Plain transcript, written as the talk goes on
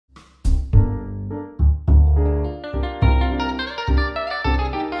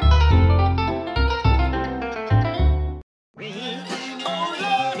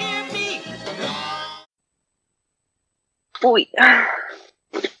So,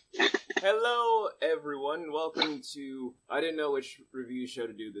 hello, everyone. Welcome to... I didn't know which review show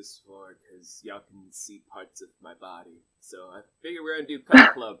to do this for, because y'all can see parts of my body. So I figured we're going to do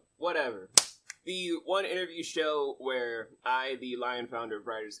Cove Club. Whatever. The one interview show where I, the Lion founder of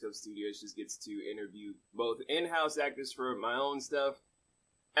Writers Cove Studios, just gets to interview both in-house actors for my own stuff,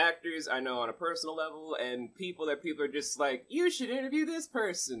 actors I know on a personal level, and people that people are just like, you should interview this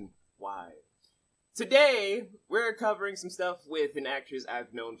person. Why? Today, we're covering some stuff with an actress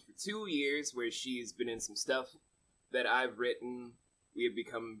I've known for 2 years, where she's been in some stuff that I've written. We have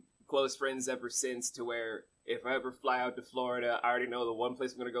become close friends ever since, to where if I ever fly out to Florida, I already know the one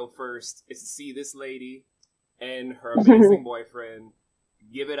place I'm going to go first is to see this lady and her amazing boyfriend.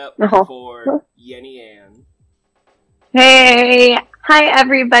 Give it up for Yenni Ann. Hey! Hi,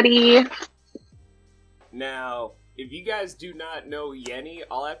 everybody! Now, if you guys do not know Yenni,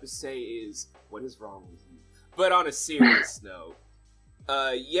 all I have to say is, what is wrong with you? But on a serious note,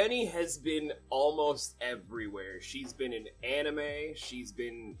 Yenni has been almost everywhere. She's been in anime, you've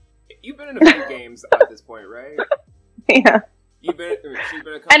been in a few games at this point, right? Yeah. She's been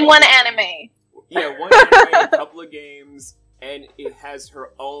a couple and one anime. Yeah, one anime, a couple of games, and it has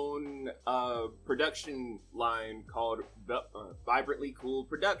her own production line called Vibrantly Cool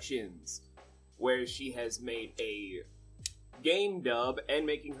Productions, where she has made a game dub and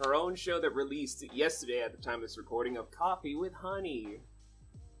making her own show that released yesterday at the time of this recording of Coffee with Honey.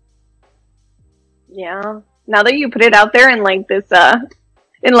 Yeah. Now that you put it out there in like this,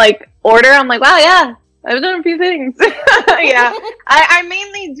 in like order, I'm like, wow, yeah, I've done a few things. Yeah. I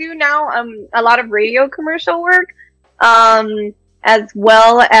mainly do now a lot of radio commercial work, as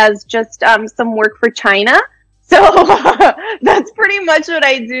well as just some work for China. So that's pretty much what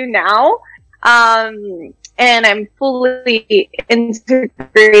I do now. And I'm fully integrated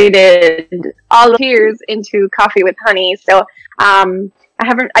all years into Coffee with Honey. So I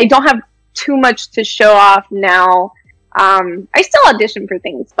don't have too much to show off now. I still audition for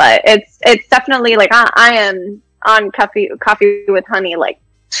things, but it's definitely like I am on Coffee with Honey, like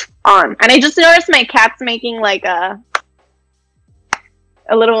on. And I just noticed my cat's making like a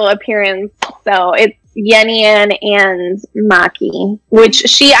little appearance. So it's Yenni Ann and Maki, which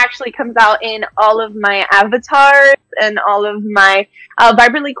she actually comes out in all of my avatars, and all of my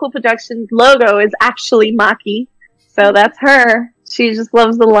Vibrantly Cool Productions logo is actually Maki. So that's her. She just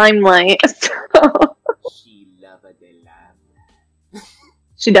loves the limelight. So. She loves the limelight.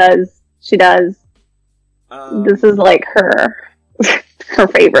 She does. She does. This is like her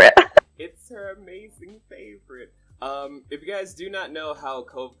favorite. It's her amazing favorite. If you guys do not know how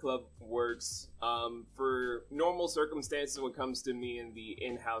Cove Club works, for normal circumstances when it comes to me and the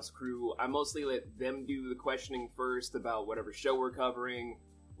in-house crew, I mostly let them do the questioning first about whatever show we're covering,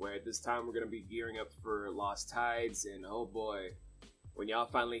 where at this time we're going to be gearing up for Lost Tides, and oh boy, when y'all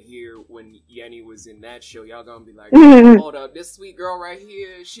finally hear when Yenni was in that show, y'all gonna be like, hold up, this sweet girl right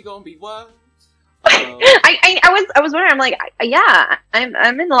here, she gonna be what? I was wondering. I'm like, yeah,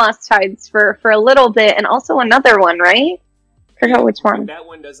 I'm in the Lost Tides for a little bit, and also another one, right? I forgot which one. That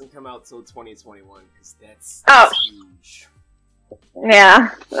one doesn't come out till 2021 because that's huge.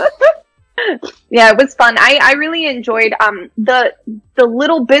 Yeah. Yeah, it was fun. I really enjoyed the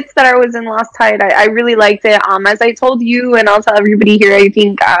little bits that I was in Lost Tide. I really liked it. As I told you, and I'll tell everybody here, I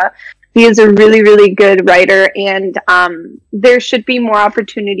think he is a really, really good writer, and there should be more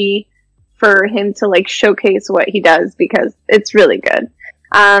opportunity for him to like showcase what he does, because it's really good.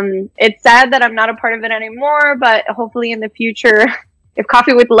 It's sad that I'm not a part of it anymore, but hopefully in the future, if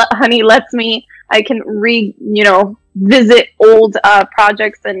Coffee with Honey lets me, I can visit old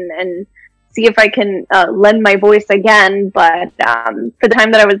projects and see if I can lend my voice again. But for the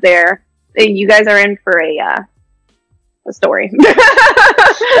time that I was there, you guys are in for a story.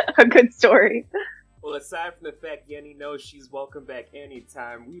 A good story. Well, aside from the fact Yenni knows she's welcome back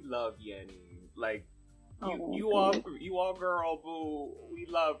anytime, we love Yenni. Like, you all girl, boo. We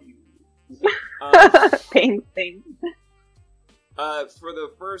love you. Thanks. For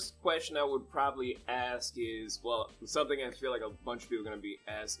the first question I would probably ask is, well, something I feel like a bunch of people are going to be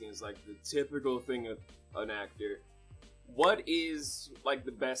asking is, like, the typical thing of an actor. What is, like,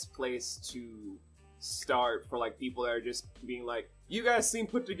 the best place to start for, like, people that are just being like, you guys seem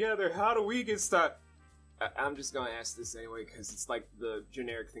put together, how do we get started? I'm just going to ask this anyway, because it's, like, the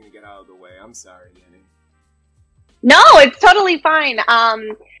generic thing to get out of the way. I'm sorry, Yenni. No, it's totally fine.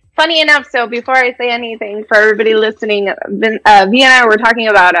 Funny enough, so before I say anything, for everybody listening, V and I were talking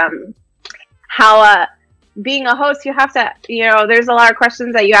about how being a host, you have to, there's a lot of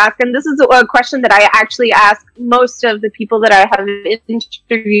questions that you ask. And this is a question that I actually ask most of the people that I have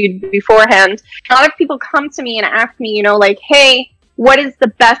interviewed beforehand. A lot of people come to me and ask me, like, hey, what is the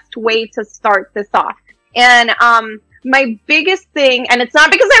best way to start this off? And my biggest thing, and it's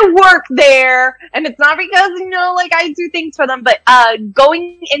not because I work there, and it's not because, I do things for them, but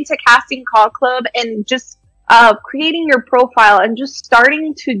going into Casting Call Club and just creating your profile and just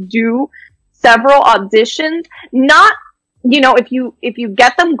starting to do several auditions, not, if you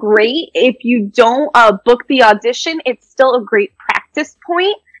get them, great. If you don't book the audition, it's still a great practice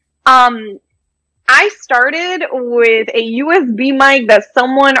point. I started with a USB mic that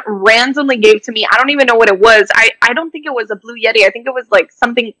someone randomly gave to me. I don't even know what it was. I don't think it was a Blue Yeti. I think it was like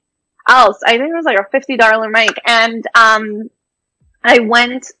something else. I think it was like a $50 mic. And I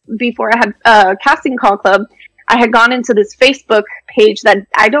went, before I had Casting Call Club, I had gone into this Facebook page that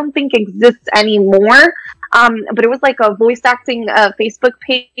I don't think exists anymore. But it was like a voice acting Facebook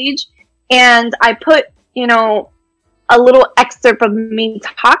page. And I put, a little excerpt of me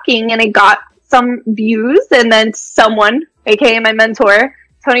talking, and it got some views. And then someone, aka my mentor,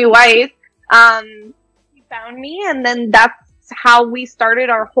 Tony Weiss, he found me. And then that's how we started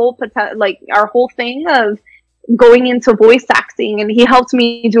our whole thing of going into voice acting. And he helped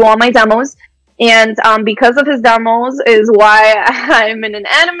me do all my demos. And because of his demos is why I'm in an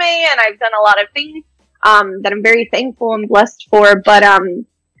anime, and I've done a lot of things that I'm very thankful and blessed for. But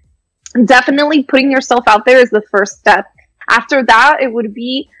definitely putting yourself out there is the first step. After that, it would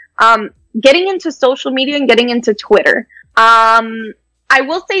be getting into social media and getting into Twitter. I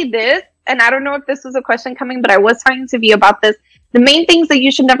will say this, and I don't know if this was a question coming, but I was talking to V about this. The main things that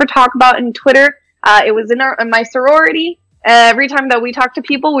you should never talk about in Twitter, it was in my sorority. Every time that we talk to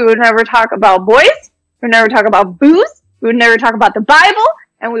people, we would never talk about boys, we would never talk about booze, we would never talk about the Bible,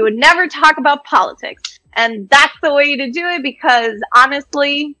 and we would never talk about politics. And that's the way to do it, because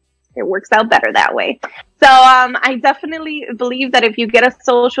honestly, it works out better that way. So I definitely believe that if you get a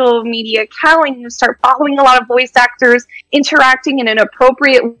social media account and you start following a lot of voice actors, interacting in an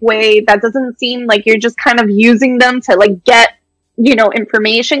appropriate way that doesn't seem like you're just kind of using them to like get,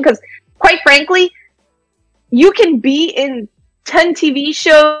 information, because quite frankly, you can be in 10 TV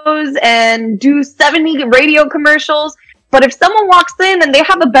shows and do 70 radio commercials, but if someone walks in and they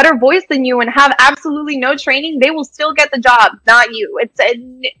have a better voice than you and have absolutely no training, they will still get the job, not you.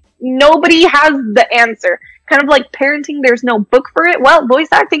 Nobody has the answer. Kind of like parenting, there's no book for it. Well, voice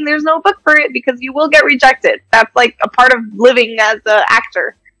acting, there's no book for it, because you will get rejected. That's like a part of living as an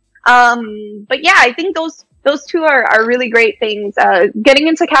actor. But yeah, I think those two are really great things. Getting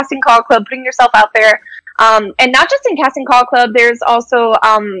into Casting Call Club, putting yourself out there. And not just in Casting Call Club, there's also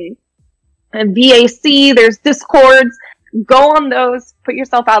VAC, there's Discords. Go on those, put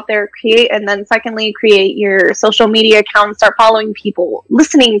yourself out there, create, and then secondly, create your social media account, start following people,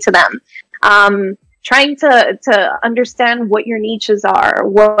 listening to them, trying to understand what your niches are,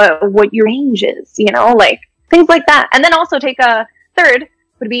 what your range is, like things like that. And then also take a third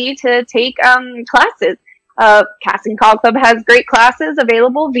would be to take classes. Casting Call Club has great classes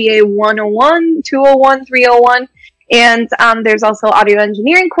available, VA 101, 201, 301, and there's also audio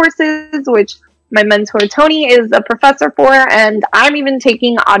engineering courses, which my mentor Tony is a professor for, and I'm even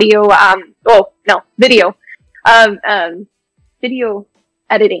taking video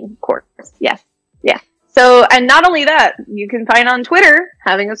editing course. Yes. Yeah. So, and not only that, you can find on Twitter,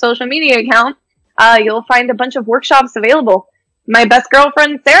 having a social media account, you'll find a bunch of workshops available. My best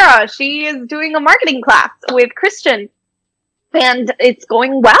girlfriend, Sarah, she is doing a marketing class with Christian, and it's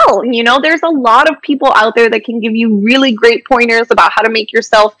going well. There's a lot of people out there that can give you really great pointers about how to make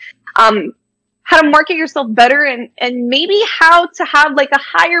yourself, how to market yourself better, and maybe how to have like a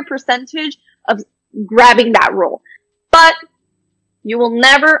higher percentage of grabbing that role. But you will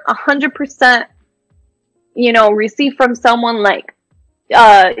never 100%, receive from someone like,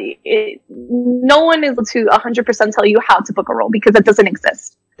 no one is able to 100% tell you how to book a role, because it doesn't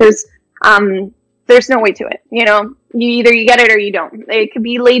exist. There's no way to it. You either you get it or you don't. It could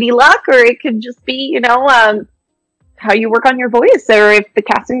be lady luck, or it could just be, how you work on your voice, or if the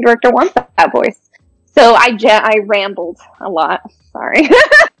casting director wants that voice. So I rambled a lot. Sorry.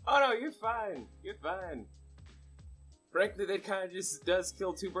 Oh no, you're fine. You're fine. Frankly, that kind of just does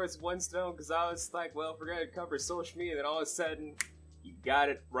kill two birds with one stone, because I was like, well, if we're going to cover social media, then all of a sudden, you got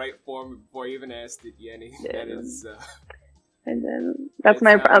it right for me before you even asked it, Yenni. That is, and then that's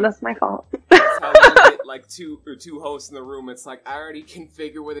my fault. That's how you get like two hosts in the room. It's like, I already can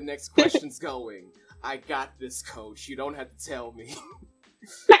figure where the next question's going. I got this, coach. You don't have to tell me.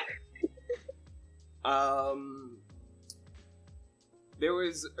 there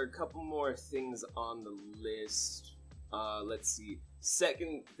was a couple more things on the list. Let's see.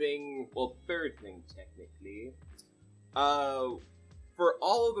 Third thing, technically. For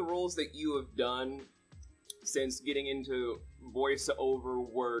all of the roles that you have done since getting into voiceover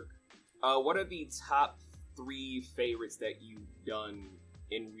work, what are the top 3 favorites that you've done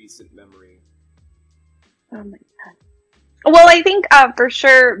in recent memory? Oh my god. Well, I think for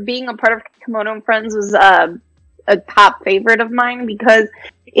sure being a part of Kimono and Friends was a top favorite of mine because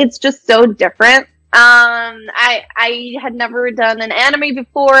it's just so different. I had never done an anime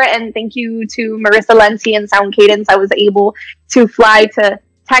before, and thank you to Marissa Lenti and Sound Cadence, I was able to fly to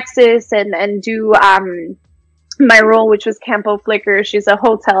Texas and do my role, which was Campo Flicker. She's a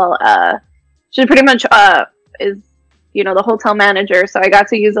hotel. She pretty much is, the hotel manager. So I got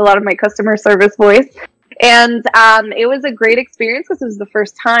to use a lot of my customer service voice, and it was a great experience because it was the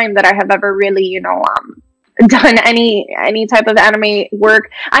first time that I have ever really, done any type of anime work.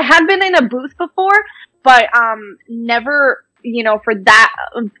 I had been in a booth before, but never, for that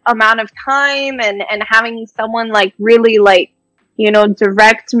amount of time and having someone like really like,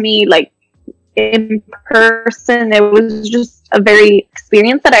 direct me like in person. It was just a very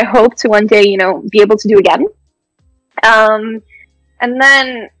experience that I hope to one day, be able to do again. And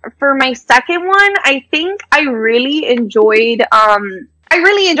then for my second one, I think I really enjoyed,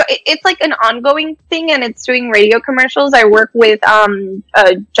 it's like an ongoing thing, and it's doing radio commercials. I work with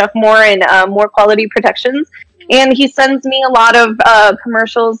Jeff Moore and More Quality Protections, and he sends me a lot of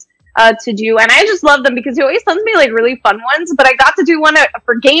commercials to do, and I just love them because he always sends me like really fun ones. But I got to do one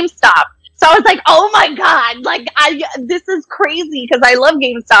for GameStop, so I was like, oh my god, like this is crazy because I love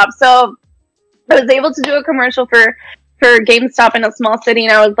GameStop. So I was able to do a commercial for GameStop in a small city,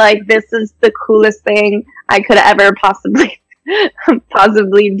 and I was like, this is the coolest thing I could ever possibly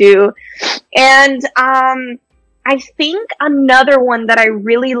do. And I think another one that I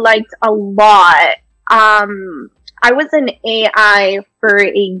really liked a lot, I was an AI for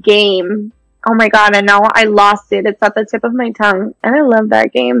a game. Oh my god, and now I lost it. It's at the tip of my tongue, and I love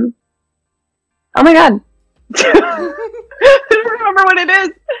that game. Oh my god. I don't remember what it is.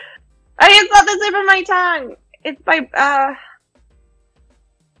 It's at the tip of my tongue. It's by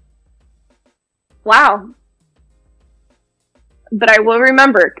wow. But I will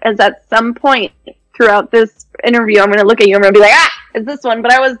remember, as at some point throughout this interview, I'm going to look at you and I'm going to be like, it's this one.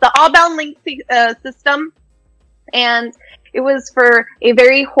 But I was the All-Bound Link system, and it was for a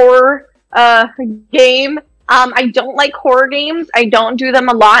very horror game. I don't like horror games. I don't do them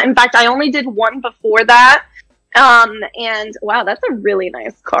a lot. In fact, I only did one before that. And wow, that's a really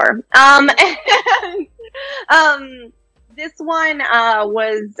nice car. And, this one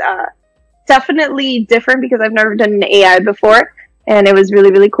was definitely different because I've never done an AI before, and it was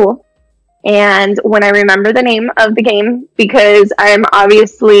really, really cool. And when I remember the name of the game, because I'm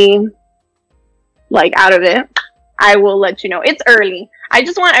obviously like out of it, I will let you know. It's early. I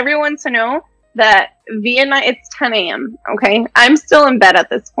just want everyone to know that Vienna, it's 10 a.m. Okay, I'm still in bed at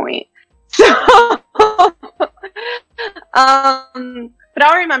this point. So, but I'll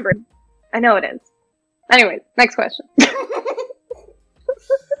remember. I know it is. Anyways, next question.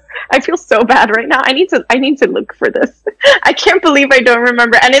 I feel so bad right now. I need to look for this. I can't believe I don't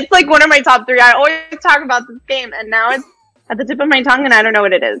remember. And it's like one of my top 3. I always talk about this game, and now it's at the tip of my tongue and I don't know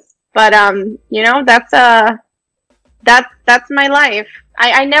what it is. But that's my life.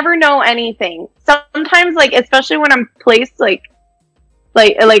 I never know anything. Sometimes, like, especially when I'm placed like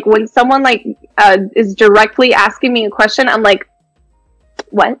when someone like is directly asking me a question, I'm like,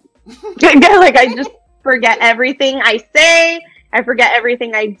 what? Like, I just forget everything I say. I forget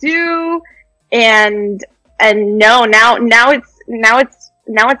everything I do, and no, now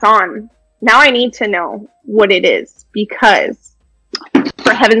it's on. Now I need to know what it is, because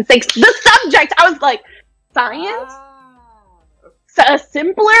for heaven's sakes, the subject. I was like, science,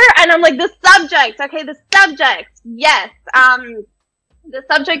 simpler, and I'm like, the subject. Okay, the subject. Yes. The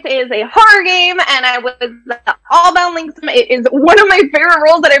subject is a horror game, and I was All-Bound Link. It is one of my favorite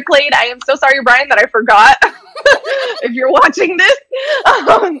roles that I played. I am so sorry, Brian, that I forgot. If you're watching this,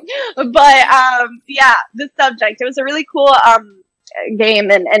 yeah, the subject. It was a really cool game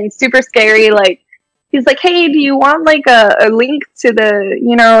and super scary. Like, he's like, hey, do you want like a link to the,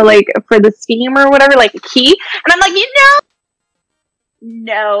 like for the Steam or whatever, like a key? And I'm like,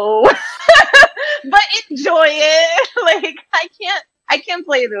 no, but enjoy it. Like, I can't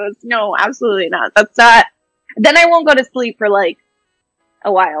play those. No, absolutely not. That's not. Then I won't go to sleep for like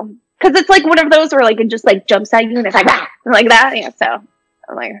a while. Because it's like one of those where like it just like jumps at you and it's like, like that. Yeah, so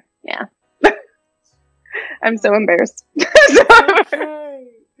I'm like, yeah. I'm so embarrassed. It's okay.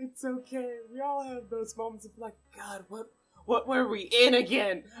 It's okay. We all have those moments of like, God, What were we in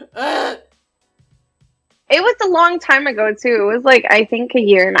again? Ugh! It was a long time ago too. It was like I think a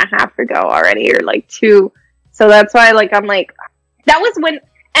year and a half ago already, or like 2. So that's why like I'm like that was when,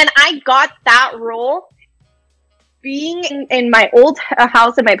 and I got that role being in my old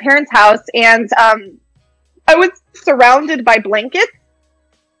house, in my parents' house, and I was surrounded by blankets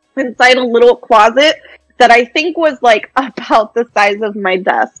inside a little closet that I think was like about the size of my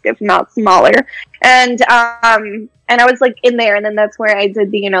desk, if not smaller. And I was like in there, and then that's where I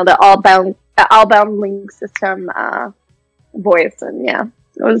did the the all bound link system voice, and yeah,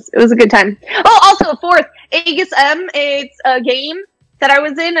 it was a good time. Oh, also fourth, AGSM, it's a game that I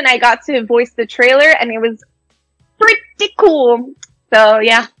was in, and I got to voice the trailer, and it was pretty cool. So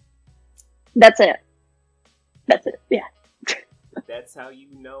yeah, that's it. Yeah. That's how you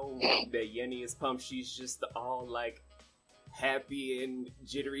know that Yenni is pumped. She's just all like happy and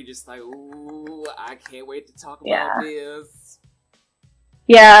jittery, just like, ooh, I can't wait to talk about this.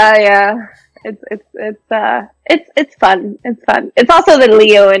 Yeah. It's fun. It's fun. It's also the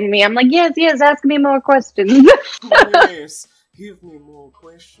Leo in me. I'm like, yes, ask me more questions. Yes, give me more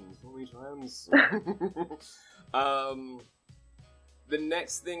questions for me to answer. The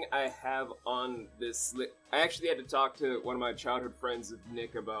next thing I have on this list, I actually had to talk to one of my childhood friends of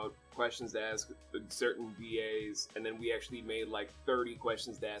Nick about questions to ask certain VAs, and then we actually made like 30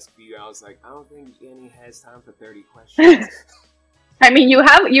 questions to ask for you. I was like, I don't think Yenni has time for 30 questions. I mean, you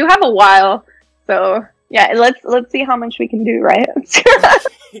have a while, so yeah. Let's see how much we can do, right?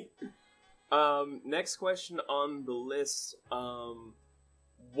 Next question on the list.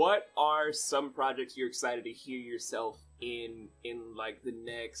 What are some projects you're excited to hear yourself in like the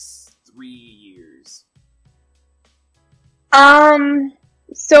next 3 years?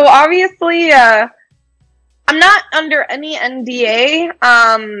 So obviously, I'm not under any NDA.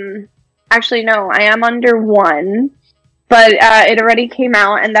 Actually, no, I am under one, but it already came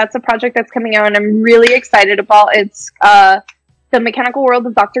out, and that's a project that's coming out, and I'm really excited about. It's the Mechanical World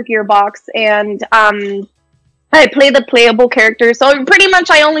of Dr. Gearbox, and I play the playable character, so pretty much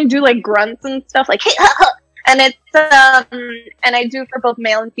I only do like grunts and stuff, like hey, and it's and I do for both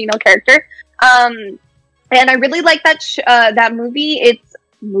male and female character. And I really like that movie. It's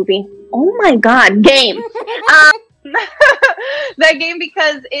movie. Oh my god, game. That game,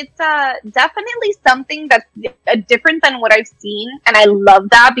 because it's definitely something that's different than what I've seen, and I love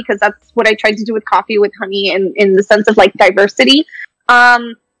that because that's what I tried to do with Coffee with Honey, in the sense of like diversity.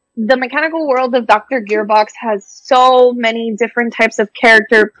 The Mechanical World of Dr. Gearbox has so many different types of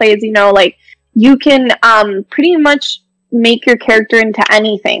character plays. Like you can pretty much make your character into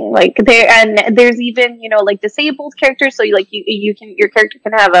anything. Like there's even like disabled characters, so your character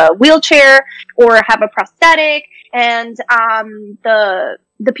can have a wheelchair or have a prosthetic. And the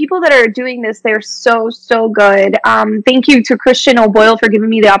people that are doing this, they're so good. Thank you to Christian O'Boyle for giving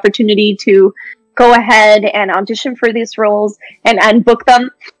me the opportunity to go ahead and audition for these roles and book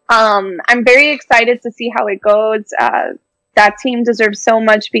them. I'm very excited to see how it goes. That team deserves so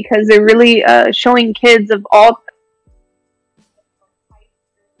much because they're really showing kids of all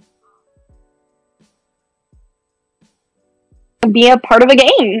be a part of a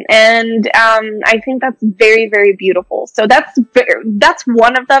game, and I think that's very, very beautiful. So that's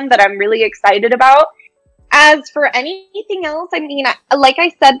one of them that I'm really excited about. As for anything else, I mean, like I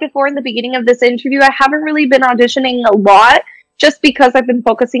said before in the beginning of this interview, I haven't really been auditioning a lot just because I've been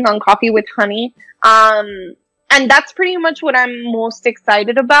focusing on Coffee with Honey. And that's pretty much what I'm most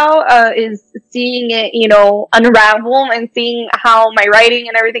excited about, is seeing it, unravel and seeing how my writing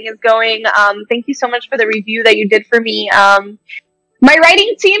and everything is going. Thank you so much for the review that you did for me. My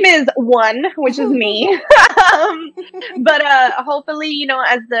writing team is 1, which is me. But hopefully,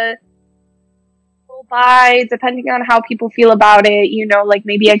 as the by, depending on how people feel about it, like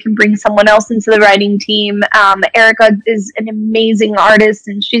maybe I can bring someone else into the writing team. Erica is an amazing artist,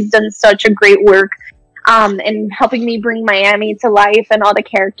 and she's done such a great work in helping me bring Miami to life and all the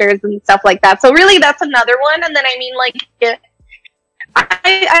characters and stuff like that. So really, that's another one. And then I mean, like,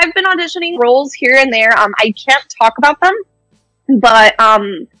 I've been auditioning roles here and there. I can't talk about them, but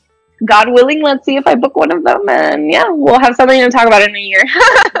God willing, let's see if I book one of them, and yeah, we'll have something to talk about in a year.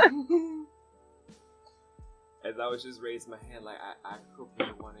 As I was just raising my hand, like I could be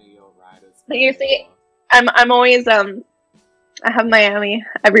one of your writers. You see, I'm always I have Miami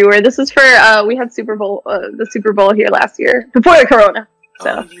everywhere. This is for we had the Super Bowl here last year before the Corona.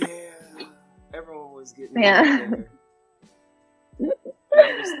 So oh, yeah, everyone was getting there.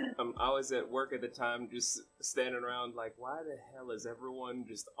 I was at work at the time, just standing around like, why the hell is everyone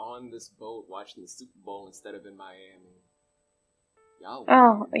just on this boat watching the Super Bowl instead of in Miami? Y'all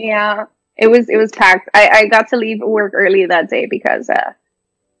oh yeah. It was packed. I got to leave work early that day because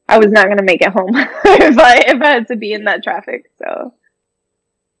I was not gonna make it home if I had to be in that traffic. So.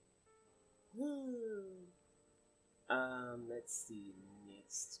 Let's see.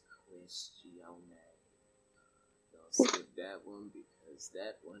 Next question. Don't skip that one because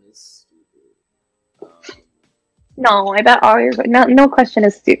that one is stupid. No, I bet all your no question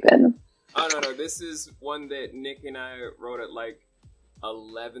is stupid. Oh no! This is one that Nick and I wrote at like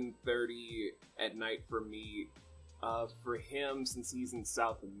 11:30 at night for me. For him, since he's in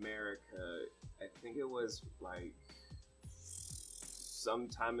South America, I think it was like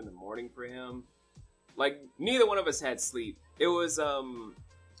sometime in the morning for him. Like, neither one of us had sleep. It was,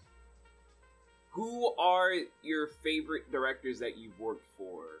 who are your favorite directors that you've worked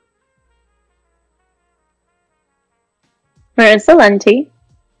for? Marissa Lenti.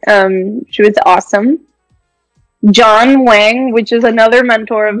 She was awesome. John Wang, which is another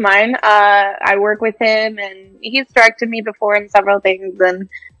mentor of mine. I work with him, and he's directed me before in several things, and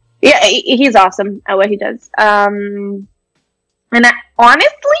yeah, he's awesome at what he does. And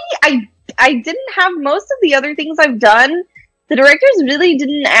honestly, I didn't have most of the other things I've done. The directors really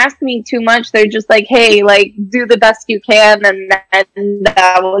didn't ask me too much. They're just like, hey, like, do the best you can, and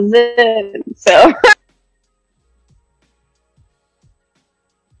that was it. So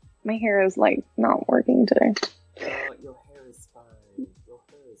my hair is like not working today. Your hair is fine. Your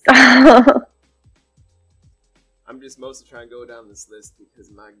hair is fine. I'm just mostly trying to go down this list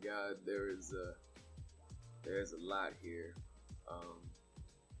because my God, there's a lot here.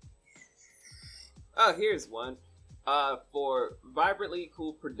 Oh, here's one. For Vibrantly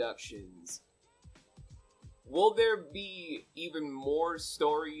Cool Productions, will there be even more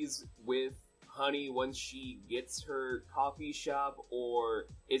stories with Honey once she gets her coffee shop, or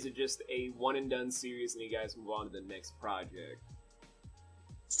is it just a one and done series and you guys move on to the next project?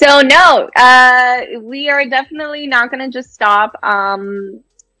 So no, we are definitely not going to just stop.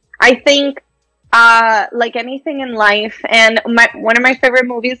 I think, like anything in life, and one of my favorite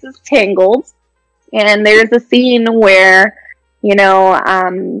movies is Tangled. And there's a scene where,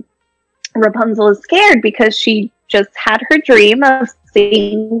 Rapunzel is scared because she just had her dream of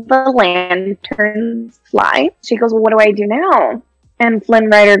seeing the lanterns fly. She goes, well, what do I do now? And Flynn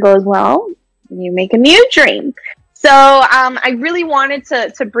Rider goes, well, you make a new dream. So I really wanted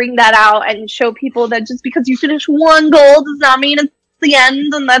to bring that out and show people that just because you finish one goal does not mean it's the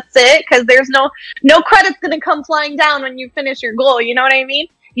end and that's it. Because there's no credit's going to come flying down when you finish your goal. You know what I mean?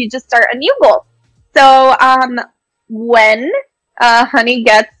 You just start a new goal. So, when, Honey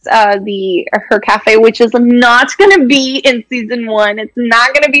gets, her cafe, which is not gonna be in season 1, it's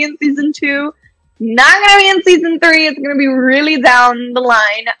not gonna be in season 2, not gonna be in season 3, it's gonna be really down the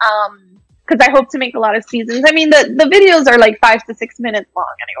line, cause I hope to make a lot of seasons. I mean, the videos are like 5 to 6 minutes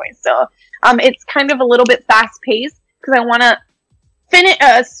long anyway, so, it's kind of a little bit fast paced, cause I wanna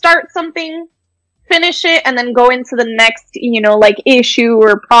start something, finish it, and then go into the next, like issue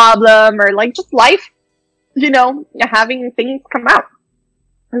or problem or like just life, having things come out.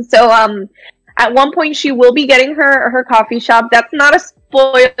 And so, at one point she will be getting her coffee shop. That's not a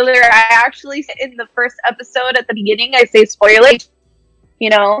spoiler. I actually, in the first episode at the beginning, I say spoiler.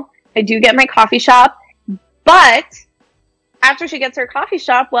 I do get my coffee shop, but after she gets her coffee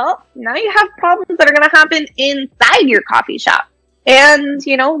shop, well, now you have problems that are going to happen inside your coffee shop. And,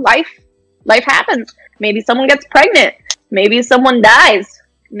 life happens. Maybe someone gets pregnant. Maybe someone dies.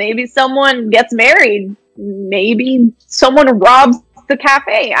 Maybe someone gets married. Maybe someone robs the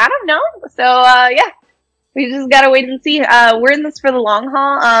cafe. I don't know. So, yeah. We just gotta wait and see. We're in this for the long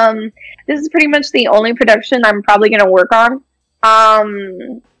haul. This is pretty much the only production I'm probably gonna work on.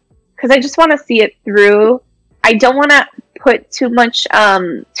 Because I just want to see it through. I don't want to put too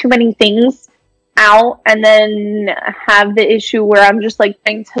many things out and then have the issue where I'm just like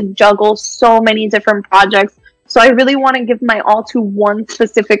trying to juggle so many different projects. So I really want to give my all to one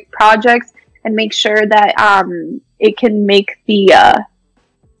specific project and make sure that it can make the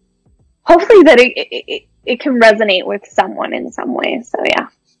hopefully that it can resonate with someone in some way. So yeah.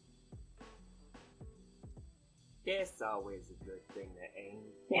 It's always a good thing to aim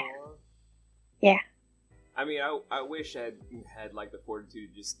for. Yeah. I mean, I wish I had like the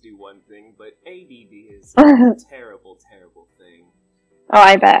fortitude to just do one thing, but ADD is a terrible, terrible thing. Oh,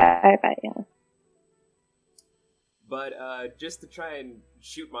 I bet, yeah. But just to try and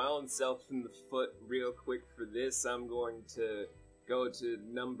shoot my own self in the foot real quick for this, I'm going to go to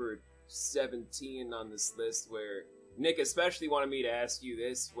number 17 on this list, where Nick especially wanted me to ask you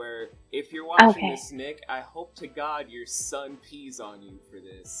this, where if you're watching this, Nick, I hope to God your son pees on you for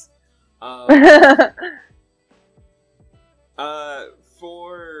this.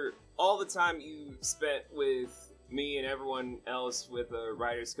 For all the time you spent with me and everyone else with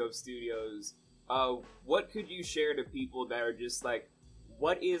Writers Cove Studios, what could you share to people that are just like,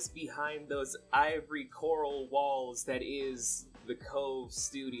 what is behind those ivory coral walls that is the Cove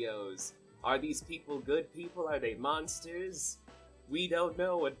Studios? Are these people good people? Are they monsters? We don't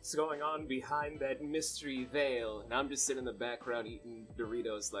know what's going on behind that mystery veil. And I'm just sitting in the background eating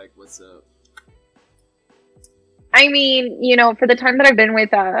Doritos like, what's up? I mean, you know, for the time that I've been with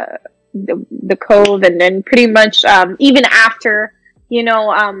the Cove, and then pretty much even after, you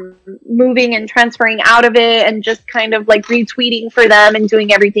know, moving and transferring out of it and just kind of like retweeting for them and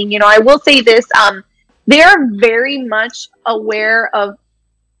doing everything, you know, I will say this, they are very much aware of...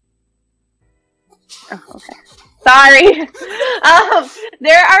 Oh, okay. Sorry.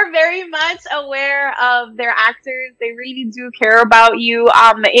 They are very much aware of their actors. They really do care about you.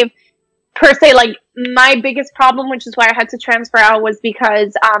 If per se, like, my biggest problem, which is why I had to transfer out, was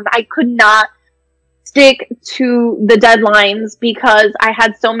because I could not stick to the deadlines because I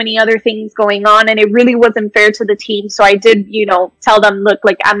had so many other things going on, and it really wasn't fair to the team. So I did, you know, tell them, look,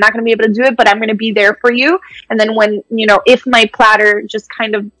 like, I'm not going to be able to do it, but I'm going to be there for you. And then when, you know, if my platter just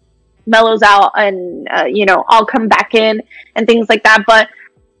kind of mellows out and, you know, I'll come back in and things like that. But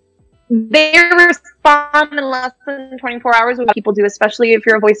they respond in less than 24 hours, what people do, especially if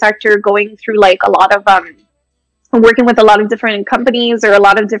you're a voice actor going through like a lot of working with a lot of different companies or a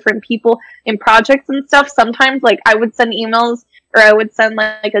lot of different people in projects and stuff. Sometimes like I would send emails or I would send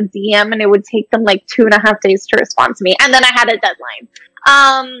like a DM and it would take them like 2.5 days to respond to me, and then I had a deadline.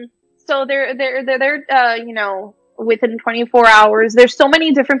 So they're you know, within 24 hours. There's so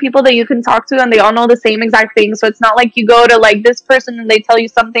many different people that you can talk to, and they all know the same exact thing. So it's not like you go to like this person and they tell you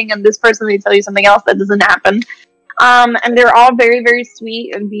something, and this person they tell you something else. That doesn't happen. And they're all very, very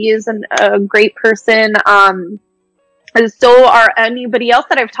sweet. And V is a great person. And so are anybody else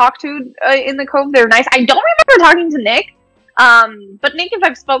that I've talked to in the Cove. They're nice. I don't remember talking to Nick. But Nick, if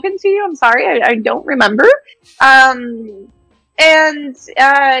I've spoken to you, I'm sorry. I don't remember. Yeah,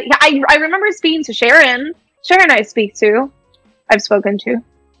 I remember speaking to Sharon. Sharon I speak to. I've spoken to,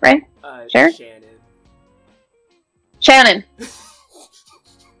 right? Sharon? Shannon.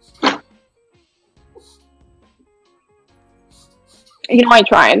 You know, I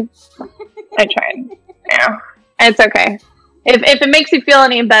tried. Yeah. It's okay. If it makes you feel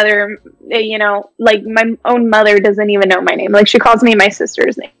any better, you know, like my own mother doesn't even know my name. Like she calls me my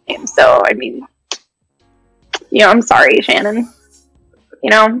sister's name. So, I mean, you know, I'm sorry, Shannon.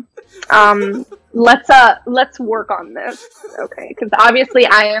 You know, let's work on this, okay? Because obviously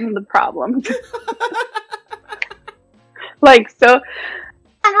I am the problem. Like, so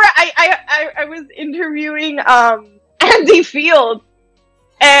I was interviewing Andy Field,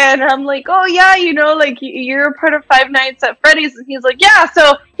 and I'm like, oh yeah, you know, like you're a part of Five Nights at Freddy's, and he's like, yeah.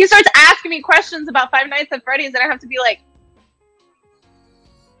 So he starts asking me questions about Five Nights at Freddy's, and I have to be like,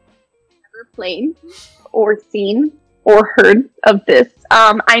 never played or seen or heard of this.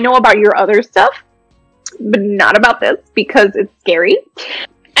 I know about your other stuff, but not about this because it's scary.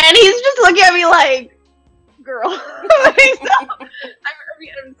 And he's just looking at me like, girl.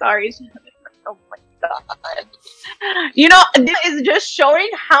 I'm sorry. Oh my god. You know, this is just showing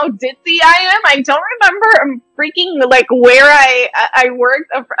how ditzy I am. I don't remember freaking like where I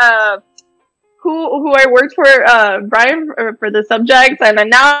worked, who I worked for, Brian, for the subject, and then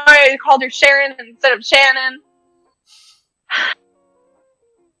now I called her Sharon instead of Shannon.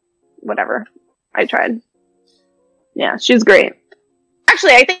 Whatever. I tried. Yeah, she's great.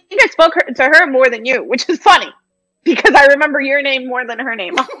 Actually, I think I spoke to her more than you, which is funny because I remember your name more than her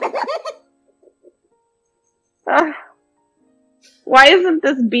name. Why isn't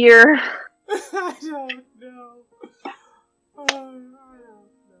this beer? I don't know. I don't know.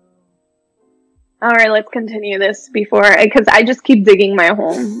 All right, let's continue this because I just keep digging my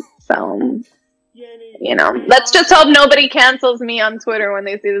hole. So, you know, let's just hope nobody cancels me on Twitter when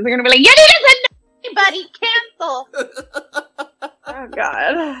they see this. They're gonna be like, Yenni doesn't know anybody, cancel. Oh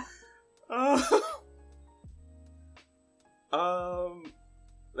God.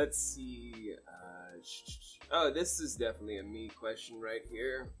 Let's see. Oh, this is definitely a me question right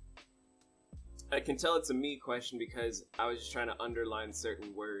here. I can tell it's a me question because I was just trying to underline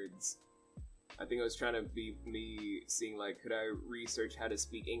certain words. I think I was trying to be me seeing like, could I research how to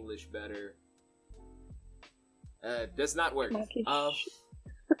speak English better? Does not work.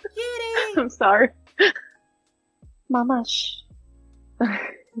 I'm sorry. Mama, shh.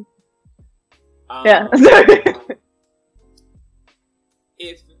 Yeah.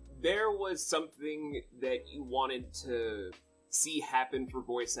 If there was something that you wanted to see happen for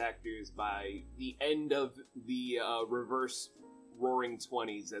voice actors by the end of the reverse roaring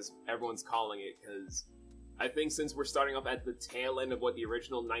 20s, as everyone's calling it, because I think since we're starting off at the tail end of what the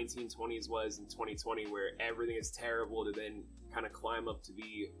original 1920s was in 2020, where everything is terrible, to then kind of climb up to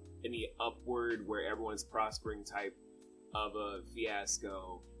be in the upward where everyone's prospering type of a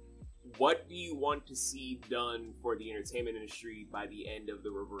fiasco, what do you want to see done for the entertainment industry by the end of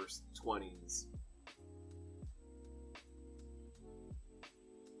the reverse 20s?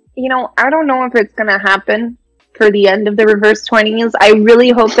 You know, I don't know if it's going to happen for the end of the reverse 20s. I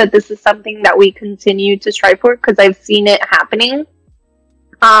really hope that this is something that we continue to strive for, because I've seen it happening.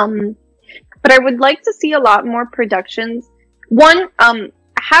 But I would like to see a lot more productions. One,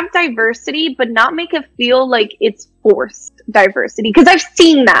 have diversity, but not make it feel like it's forced diversity, because I've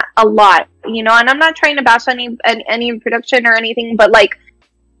seen that a lot, you know, and I'm not trying to bash any production or anything, but like,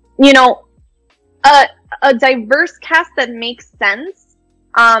 you know, a diverse cast that makes sense,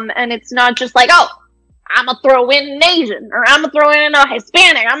 and it's not just like, oh, I'm gonna throw in an Asian, or I'm gonna throw in a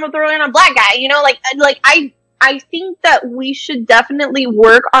Hispanic, I'm gonna throw in a black guy, you know, like I think that we should definitely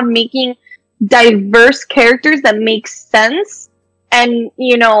work on making diverse characters that make sense, and,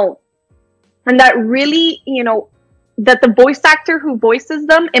 you know, and that really, you know, that the voice actor who voices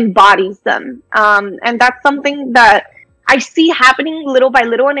them embodies them. And that's something that I see happening little by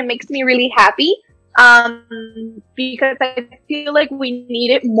little, and it makes me really happy, because I feel like we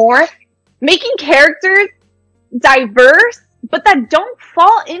need it more. Making characters diverse, but that don't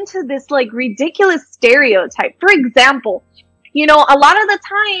fall into this, like, ridiculous stereotype. For example, you know, a lot of the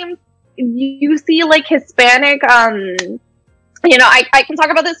time you see, like, Hispanic, you know, I can talk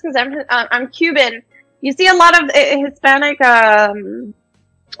about this because I'm Cuban. You see a lot of Hispanic,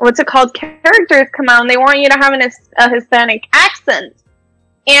 what's it called, characters come out, and they want you to have a Hispanic accent.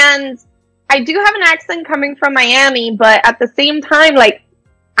 And I do have an accent coming from Miami, but at the same time, like,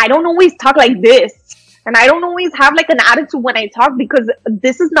 I don't always talk like this. And I don't always have, like, an attitude when I talk, because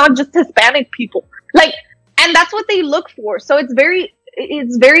this is not just Hispanic people. Like, and that's what they look for. So it's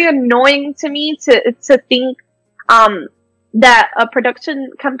very annoying to me to think, that a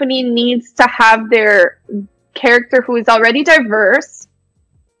production company needs to have their character who is already diverse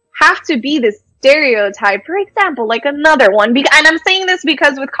have to be this stereotype. For example, like another one, and I'm saying this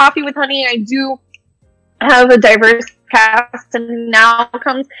because with Coffee with Honey, I do have a diverse cast, and now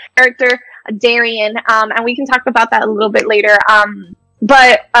comes character Darian, and we can talk about that a little bit later.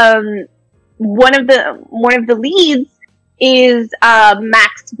 But one of the leads is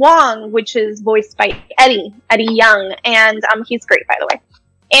Max Wong, which is voiced by Eddie Young, and he's great, by the way.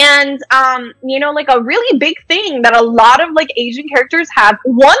 And you know, like, a really big thing that a lot of, like, Asian characters have,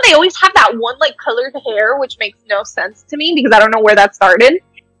 one, they always have that one, like, colored hair, which makes no sense to me because I don't know where that started.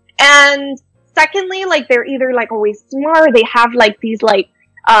 And secondly, like, they're either, like, always smart, or they have, like, these, like,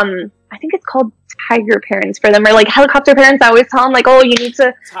 I think it's called tiger parents for them, or, like, helicopter parents. I always tell them, like, oh, you need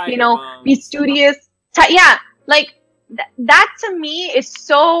to, you know, be studious. Yeah, like, that to me is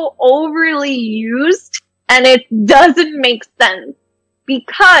so overly used, and it doesn't make sense.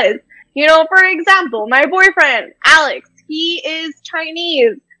 Because, you know, for example, my boyfriend, Alex, he is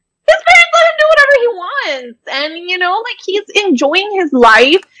Chinese. His parents let him do whatever he wants. And, you know, like, he's enjoying his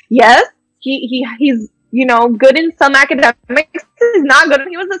life. Yes, he's, you know, good in some academics. He's not good.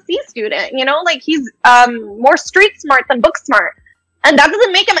 He was a C student, you know, like, he's more street smart than book smart. And that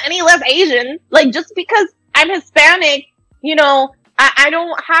doesn't make him any less Asian. Like, just because I'm Hispanic, you know, I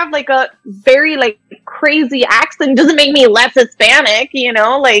don't have, like, a very, like, crazy accent, doesn't make me less Hispanic, you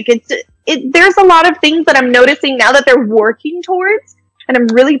know, like, there's a lot of things that I'm noticing now that they're working towards, and I'm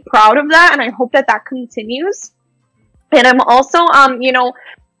really proud of that, and I hope that continues. And I'm also, you know,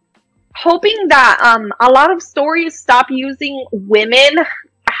 hoping that, a lot of stories stop using women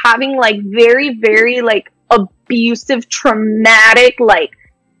having, like, very, very, like, abusive, traumatic,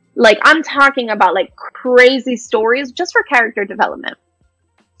 like, I'm talking about, like, crazy stories just for character development,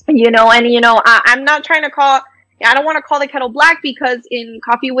 you know. And, you know, I'm not trying to I don't want to call the kettle black, because in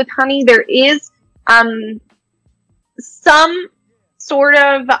Coffee with Honey, there is, some sort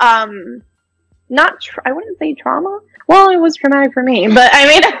of, I wouldn't say trauma. Well, it was traumatic for me, but I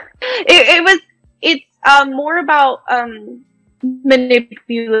mean, it's more about,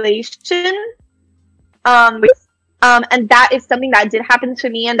 manipulation, and that is something that did happen to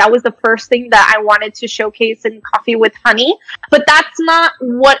me, and that was the first thing that I wanted to showcase in Coffee with Honey. But that's not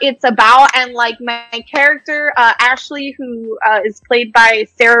what it's about. And, like, my character, Ashley, who is played by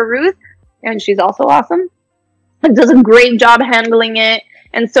Sarah Ruth, and she's also awesome, and does a great job handling it.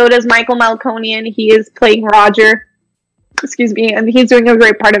 And so does Michael Malconian. He is playing Roger. Excuse me, and he's doing a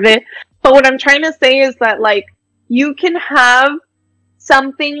great part of it. But what I'm trying to say is that, like, you can have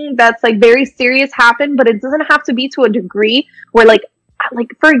something that's like very serious happen, but it doesn't have to be to a degree where like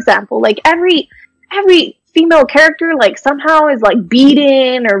for example, like every female character like somehow is like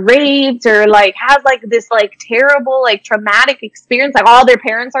beaten or raped or like has like this like terrible like traumatic experience, like all their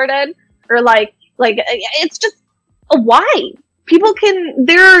parents are dead, or like it's just why people can,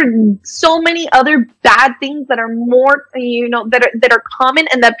 there are so many other bad things that are more, you know, that are common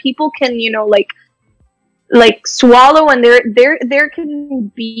and that people can, you know, like swallow, and there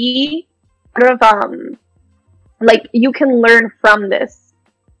can be sort of like you can learn from this,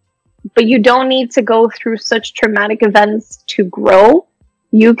 but you don't need to go through such traumatic events to grow.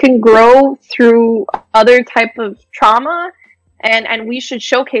 You can grow through other type of trauma, and we should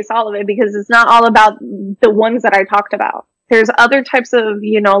showcase all of it, because it's not all about the ones that I talked about. There's other types of,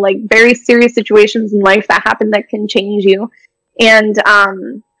 you know, like very serious situations in life that happen that can change you. And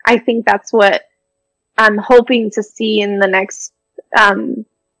I think that's what I'm hoping to see in the next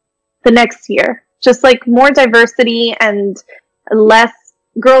year. Just like more diversity and less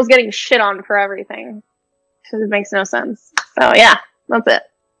girls getting shit on for everything. Because it makes no sense. So yeah, that's it.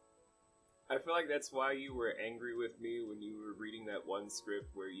 I feel like that's why you were angry with me when you were reading that one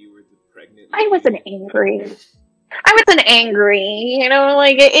script where you were the pregnant lady. I wasn't angry. You know,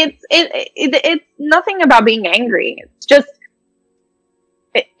 like it's nothing about being angry. It's just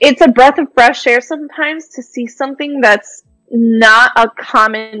it's a breath of fresh air sometimes to see something that's not a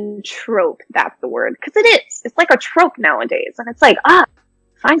common trope. That's the word, because it is. It's like a trope nowadays, and it's like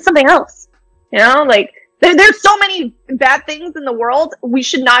find something else. You know, like there's so many bad things in the world. We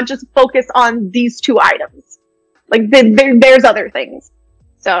should not just focus on these two items. Like there's other things.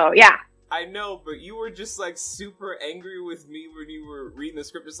 So yeah. I know, but you were just like super angry with me when you were reading the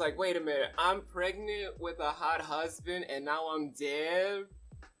script. It's like, wait a minute, I'm pregnant with a hot husband and now I'm dead?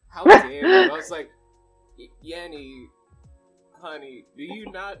 How dare you? I was like, Yenni, honey, do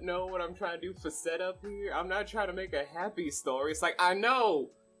you not know what I'm trying to do for setup here? I'm not trying to make a happy story. It's like, I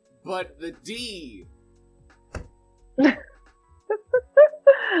know, but the D.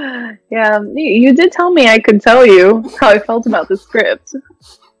 Yeah, you did tell me I could tell you how I felt about the script.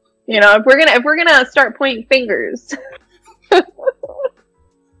 You know, if we're gonna start pointing fingers.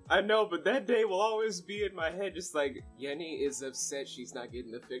 I know, but that day will always be in my head, just like, Yenni is upset she's not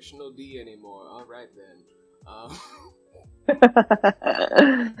getting the fictional D anymore. Alright then.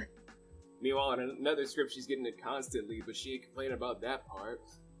 Meanwhile, in another script, she's getting it constantly, but she ain't complaining about that part.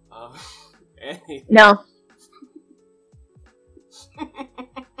 Anyway. No.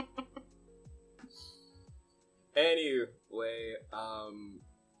 Anyway,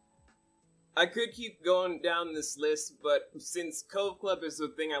 I could keep going down this list, but since Cove Club is the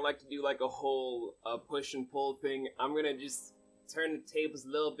thing I like to do, like a whole push and pull thing, I'm gonna just turn the tables a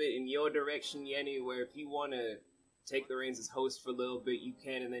little bit in your direction, Yenni, where if you want to take the reins as host for a little bit, you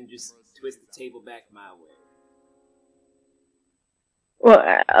can, and then just twist the table back my way. Well,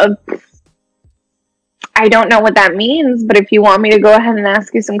 I don't know what that means, but if you want me to go ahead and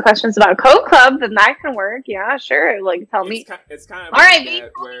ask you some questions about Cove Club, then that can work. Yeah, sure. Like, tell me. It's kind of all like right,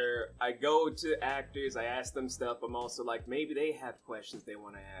 that, where I go to actors, I ask them stuff. I'm also like, maybe they have questions they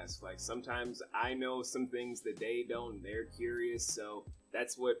want to ask. Like, sometimes I know some things that they don't, and they're curious. So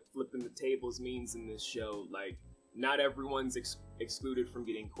that's what flipping the tables means in this show. Like, not everyone's excluded from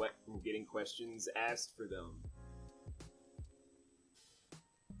getting questions asked for them.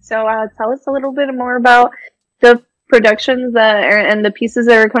 So tell us a little bit more about the productions and the pieces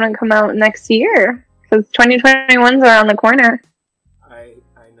that are going to come out next year, because 2021's around the corner. I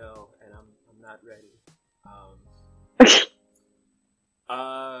know, and I'm not ready.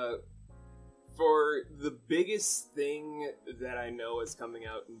 For the biggest thing that I know is coming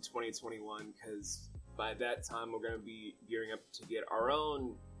out in 2021, because by that time we're going to be gearing up to get our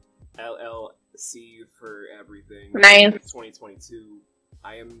own LLC for everything. Nice. 2022.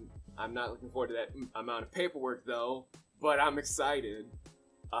 I'm not looking forward to that amount of paperwork though, but I'm excited.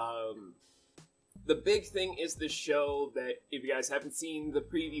 The big thing is the show that, if you guys haven't seen the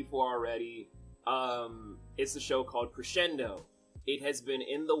preview for already, it's the show called Crescendo. It has been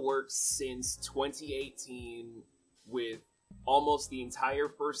in the works since 2018, with almost the entire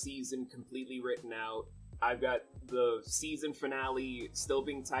first season completely written out. I've got the season finale still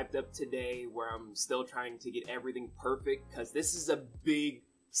being typed up today, where I'm still trying to get everything perfect, because this is a big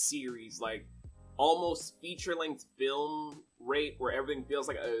series, like almost feature-length film rate, where everything feels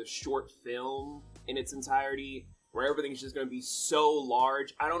like a short film in its entirety, where everything's just going to be so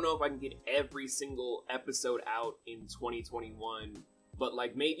large. I don't know if I can get every single episode out in 2021, but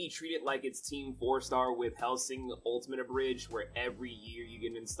like maybe treat it like it's Team 4-Star with Hellsing Ultimate Abridged, where every year you get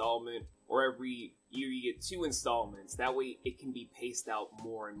an installment, or every year you get 2 installments. That way it can be paced out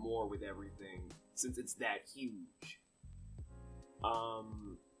more and more with everything, since it's that huge.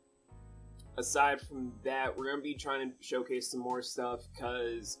 Aside from that, we're gonna be trying to showcase some more stuff,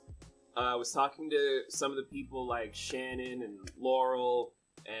 because I was talking to some of the people like Shannon and Laurel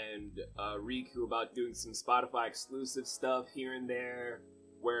and Riku about doing some Spotify exclusive stuff here and there,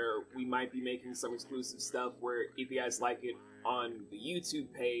 where we might be making some exclusive stuff where if you guys like it on the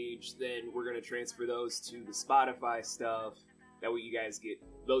YouTube page, then we're going to transfer those to the Spotify stuff. That way you guys get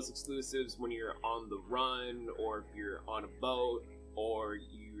those exclusives when you're on the run, or if you're on a boat, or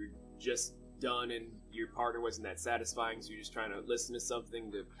you're just done and your partner wasn't that satisfying, so you're just trying to listen to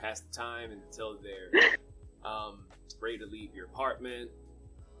something to pass the time until they're ready to leave your apartment.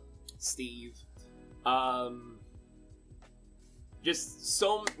 Steve. Just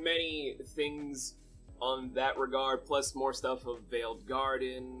so many things on that regard, plus more stuff of Veiled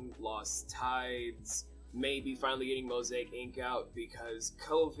Garden, Lost Tides, maybe finally getting Mosaic Ink out, because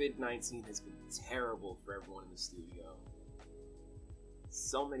COVID-19 has been terrible for everyone in the studio.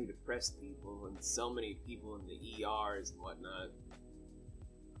 So many depressed people, and so many people in the ERs and whatnot.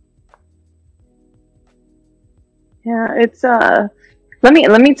 Yeah, it's let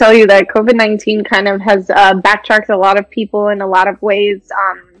me tell you that COVID-19 kind of has backtracked a lot of people in a lot of ways.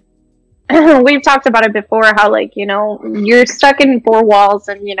 We've talked about it before, how, like, you know, you're stuck in 4 walls,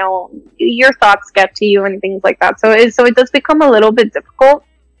 and, you know, your thoughts get to you and things like that. So it does become a little bit difficult,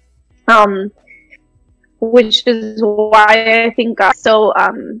 which is why I think so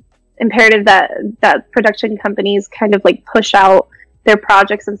imperative that production companies kind of like push out their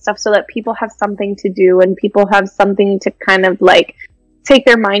projects and stuff, so that people have something to do and people have something to kind of like take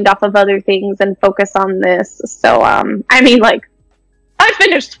their mind off of other things and focus on this. So I mean, like, I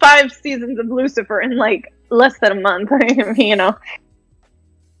finished 5 seasons of Lucifer in like less than a month. You know,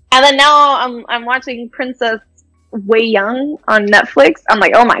 and then now I'm watching Princess Way Young on Netflix. I'm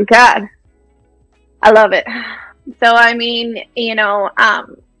like, oh my god, I love it. So I mean, you know,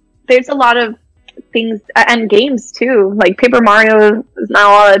 there's a lot of things and games too. Like Paper Mario is now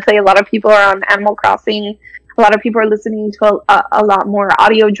all I play. A lot of people are on Animal Crossing. A lot of people are listening to a lot more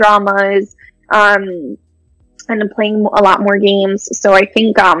audio dramas, and playing a lot more games. So I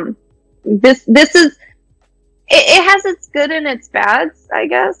think this is it has its good and its bads, I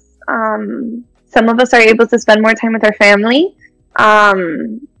guess. Some of us are able to spend more time with our family.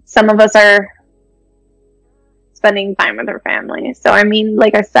 Some of us are spending time with our family. So I mean,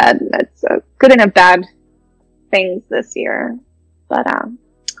 like I said, it's a good and a bad things this year. But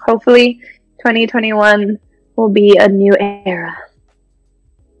hopefully 2021 will be a new era.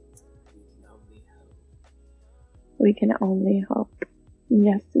 We can only hope.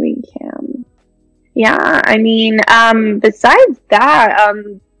 Yes, we can. Yeah, I mean, besides that,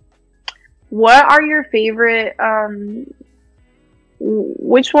 what are your favorite,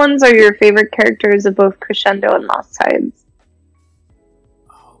 which ones are your favorite characters of both Crescendo and Lost Tides?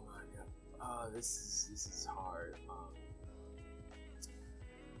 Oh my god. This is hard.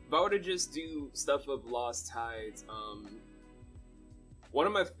 If I were to just do stuff of Lost Tides, one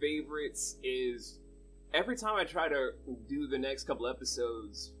of my favorites is, every time I try to do the next couple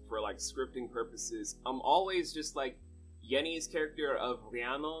episodes for like scripting purposes, I'm always just like, Yenni's character of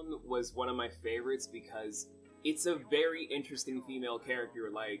Rhiannon was one of my favorites, because it's a very interesting female character.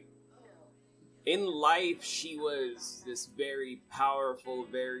 Like, in life, she was this very powerful,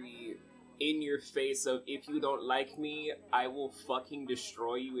 very in your face of, if you don't like me, I will fucking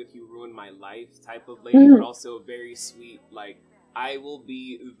destroy you if you ruin my life type of lady, but also very sweet, like, I will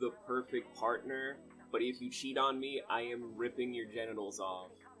be the perfect partner, but if you cheat on me, I am ripping your genitals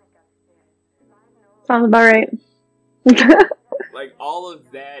off. Sounds about right. Like, all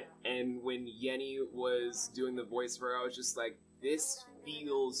of that, and when Yenni was doing the voice for her, I was just like, this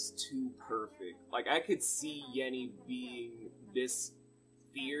feels too perfect. Like, I could see Yenni being this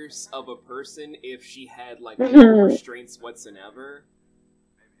fierce of a person if she had, like, no restraints whatsoever.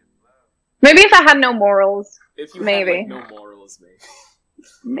 Maybe if I had no morals. If you maybe. had, like, no morals, maybe.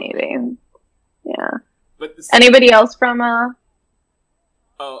 Maybe. Yeah. But anybody else from I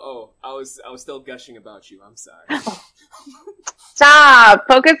was still gushing about you. I'm sorry. Stop.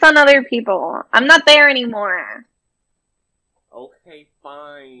 Focus on other people. I'm not there anymore. Okay,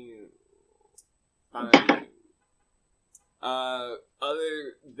 fine. Fine.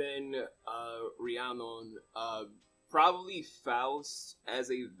 Other than Rhiannon, probably Faust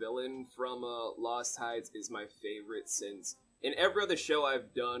as a villain from Lost Tides is my favorite, since in every other show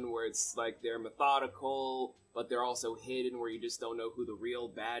I've done where it's like they're methodical, but they're also hidden, where you just don't know who the real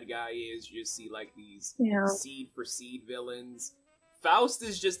bad guy is. You just see like these seed for seed villains. Faust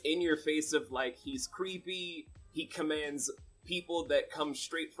is just in your face of like, he's creepy, he commands people that come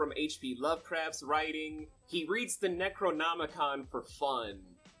straight from H.P. Lovecraft's writing. He reads the Necronomicon for fun.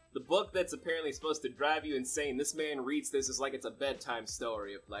 The book that's apparently supposed to drive you insane. This man reads this as like it's a bedtime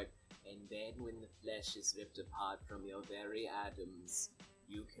story of like, and then when the flesh is ripped apart from your very atoms,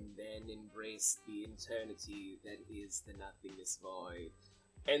 you can then embrace the eternity that is the nothingness void.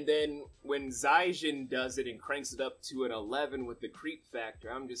 And then when Zaijin does it and cranks it up to an 11 with the creep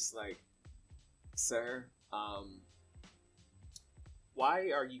factor, I'm just like, sir,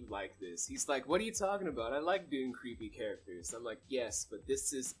 why are you like this? He's like, what are you talking about? I like doing creepy characters. I'm like, yes, but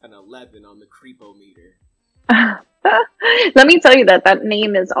this is an 11 on the creepometer. Let me tell you that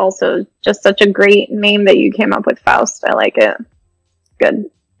name is also just such a great name that you came up with, Faust. I like it. Good.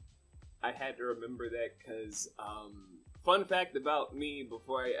 I had to remember that because, fun fact about me,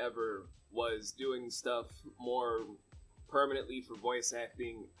 before I ever was doing stuff more permanently for voice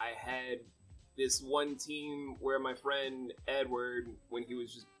acting, I had this one team where my friend Edward, when he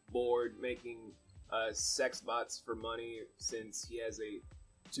was just bored making sex bots for money, since he has a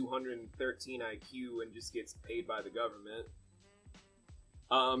 213 IQ and just gets paid by the government,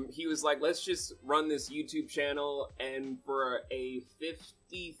 he was like, let's just run this YouTube channel, and for a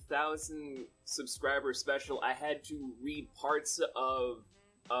 50,000 subscriber special, I had to read parts of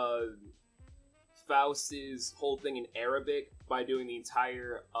Faust's whole thing in Arabic by doing the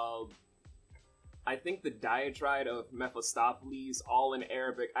entire I think the diatribe of Mephistopheles, all in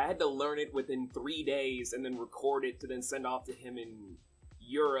Arabic. I had to learn it within 3 days and then record it to then send off to him in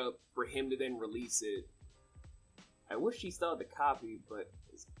Europe for him to then release it. I wish he still had the copy, but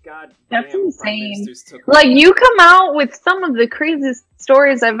God, that's insane. Like, you come out with some of the craziest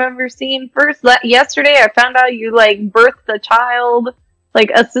stories I've ever seen. First, yesterday I found out you like birthed a child, like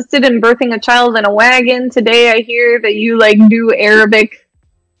assisted in birthing a child in a wagon. Today I hear that you like do Arabic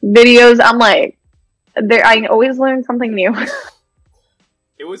videos. I'm like, I always learn something new.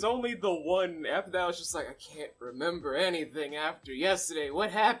 It was only the one. After that, I was just like, I can't remember anything after yesterday.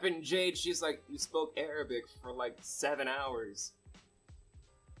 What happened, Jade? She's like, you spoke Arabic for like 7 hours.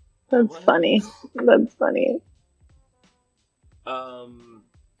 That's funny. That's funny. Then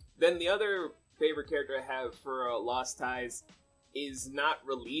the other favorite character I have for Lost Ties is not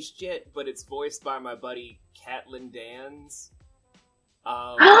released yet, but it's voiced by my buddy Catelyn Dans.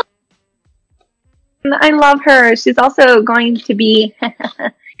 I love her. She's also going to be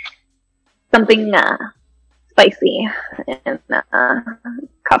something spicy in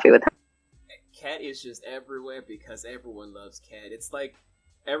Coffee with Her. Cat is just everywhere because everyone loves Cat. It's like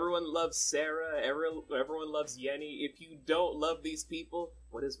everyone loves Sarah, everyone loves Yenni. If you don't love these people,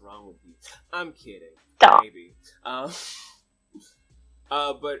 what is wrong with you? I'm kidding. Stop. Maybe.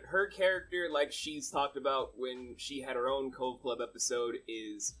 But her character, like she's talked about when she had her own Cove Club episode,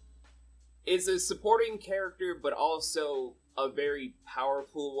 is a supporting character, but also a very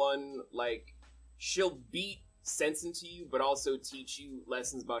powerful one. Like, she'll beat sense into you, but also teach you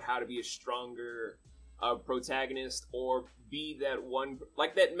lessons about how to be a stronger protagonist, or be that one,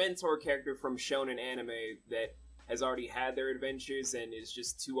 like that mentor character from shonen anime that has already had their adventures and is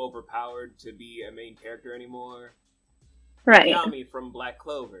just too overpowered to be a main character anymore. Right. Yami from Black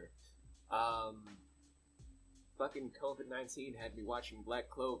Clover. Fucking COVID-19 had me watching Black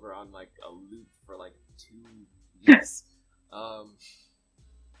Clover on like a loop for like 2 weeks.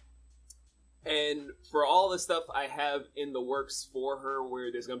 And for all the stuff I have in the works for her,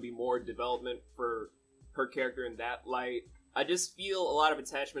 where there's going to be more development for her character in that light, I just feel a lot of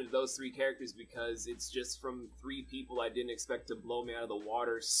attachment to those 3 characters because it's just from 3 people I didn't expect to blow me out of the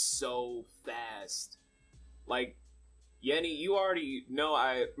water so fast. Like, Yenni, you already know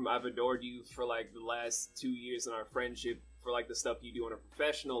I've adored you for like the last 2 years in our friendship for like the stuff you do on a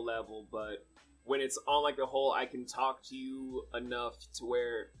professional level, but when it's on like the whole, I can talk to you enough to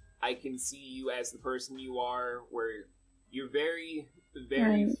where I can see you as the person you are, where you're very,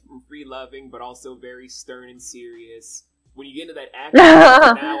 very free-loving, but also very stern and serious. When you get into that action,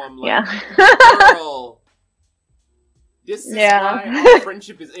 now I'm like, girl, this is why our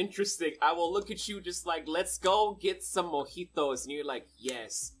friendship is interesting. I will look at you just like, let's go get some mojitos, and you're like,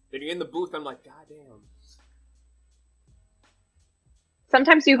 yes. Then you're in the booth, I'm like, goddamn.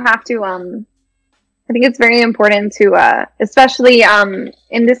 Sometimes you have to, I think it's very important to, especially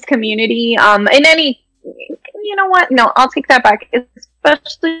in this community, in any, you know what? No, I'll take that back.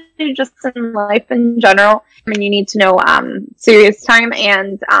 Especially just in life in general. I mean, you need to know serious time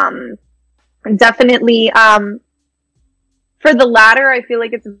and definitely for the latter, I feel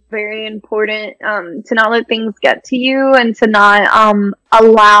like it's very important to not let things get to you and to not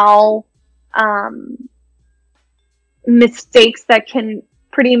allow mistakes that can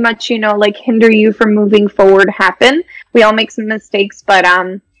pretty much, like hinder you from moving forward happen. We all make some mistakes, but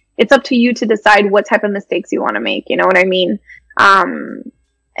it's up to you to decide what type of mistakes you want to make. You know what I mean?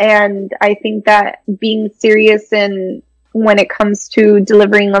 And I think that being serious in when it comes to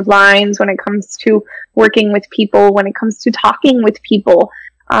delivering of lines, when it comes to working with people, when it comes to talking with people,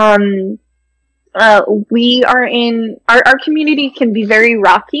 we are in our community can be very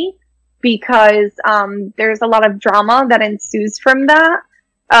rocky because there's a lot of drama that ensues from that.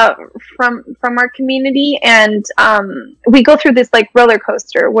 From our community, and we go through this like roller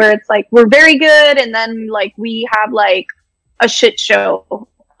coaster where it's like we're very good, and then like we have like a shit show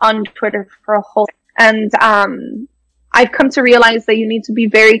on Twitter for a whole. And I've come to realize that you need to be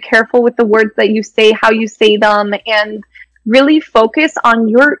very careful with the words that you say, how you say them, and really focus on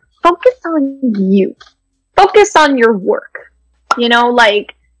you, focus on your work.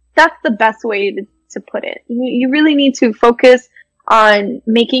 Like that's the best way to put it. You really need to focus on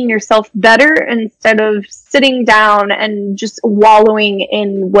making yourself better instead of sitting down and just wallowing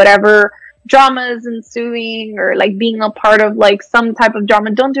in whatever drama is ensuing or like being a part of like some type of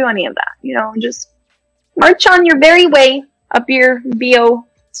drama. Don't do any of that. Just march on your merry way up your BO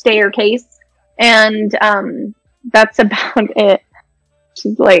staircase, and that's about it.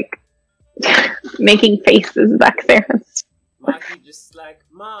 She's like making faces back there. Maki just like,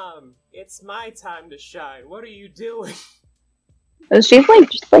 Mom, it's my time to shine. What are you doing? She's like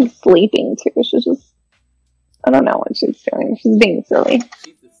just like sleeping too. She's just, I don't know what she's doing. She's being silly.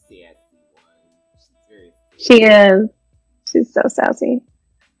 She's a sassy one. She's very sassy. She is. She's so sassy.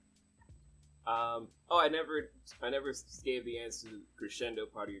 I never gave the answer to the crescendo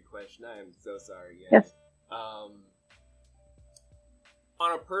part of your question. I am so sorry. Yes. On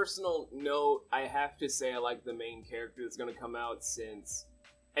a personal note, I have to say I like the main character that's going to come out, since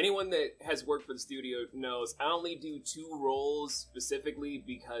anyone that has worked for the studio knows I only do 2 roles specifically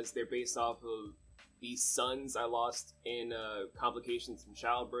because they're based off of the sons I lost in complications from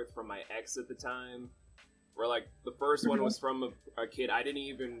childbirth from my ex at the time. Where, like, the first one was from a kid I didn't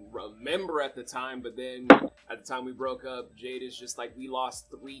even remember at the time, but then at the time we broke up, Jade is just like, we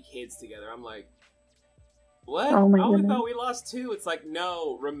lost 3 kids together. I'm like, what? Oh my I only goodness. thought we lost 2. It's like,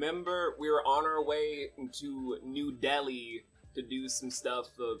 no, remember, we were on our way to New Delhi to do some stuff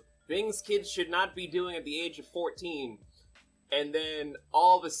of things kids should not be doing at the age of 14. And then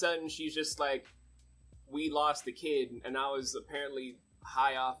all of a sudden she's just like, we lost a kid, and I was apparently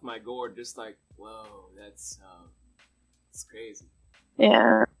high off my gourd, just like, whoa, that's crazy.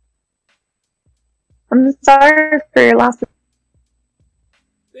 Yeah. I'm sorry for your loss.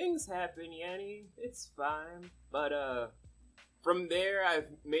 Things happen, Yenni. It's fine. But from there, I've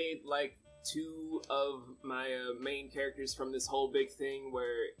made like 2 of my main characters from this whole big thing,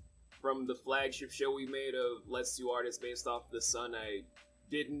 where from the flagship show we made of Let's Do Artists based off the Sun, I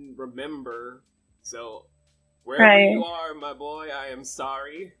didn't remember. So wherever you are, my boy, I am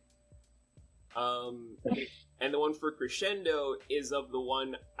sorry. And the one for Crescendo is of the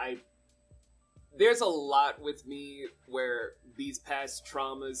one there's a lot with me where these past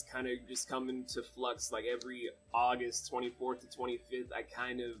traumas kind of just come into flux. Like every August 24th to 25th, I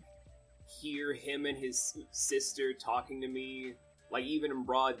kind of hear him and his sister talking to me. Like even in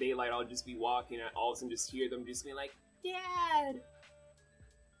broad daylight, I'll just be walking and all of a sudden just hear them just be like, Dad!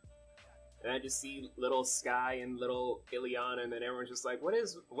 And I just see little Sky and little Ileana, and then everyone's just like,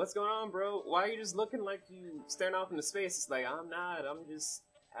 what's going on, bro? Why are you just looking like you staring off into space? It's like, I'm not, I'm just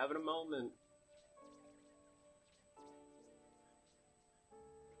having a moment.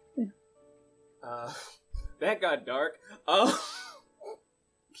 That got dark.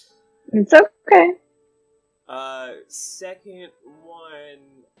 It's okay. Second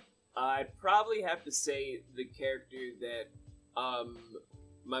one, I'd probably have to say the character that,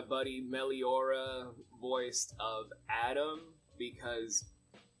 my buddy Meliora voiced of Adam, because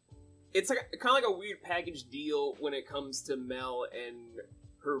it's like kind of like a weird package deal when it comes to Mel and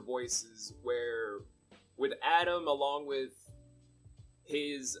her voices, where with Adam, along with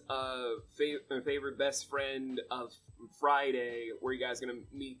his favorite best friend of Friday, where you guys are gonna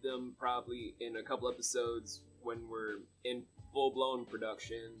meet them probably in a couple episodes when we're in full-blown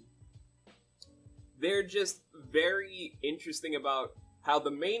production. They're just very interesting about how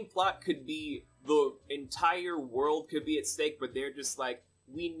the main plot could be the entire world could be at stake, but they're just like,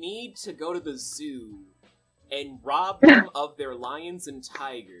 we need to go to the zoo and rob them of their lions and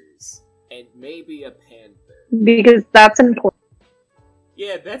tigers and maybe a panther. Because that's important.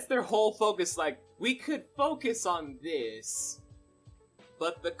 Yeah, that's their whole focus. Like, we could focus on this,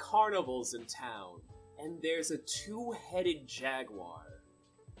 but the carnival's in town, and there's a two-headed jaguar.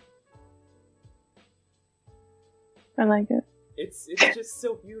 I like it. It's just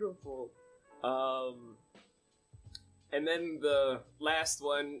so beautiful. And then the last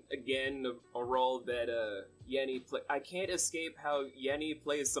one, again, a role that Yenni play. I can't escape how Yenni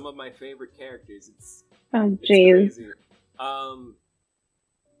plays some of my favorite characters. It's crazy.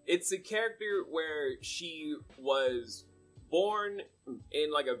 It's a character where she was born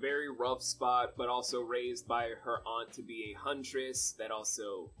in like a very rough spot, but also raised by her aunt to be a huntress that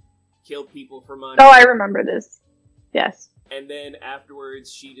also killed people for money. Oh, I remember this. Yes. And then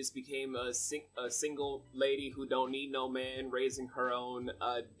afterwards, she just became a single lady who don't need no man, raising her own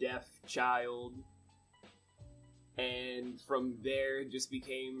deaf child. And from there, just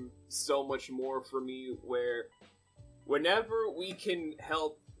became so much more for me, where whenever we can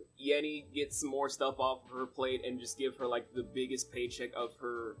help Yenni get some more stuff off of her plate and just give her, like, the biggest paycheck of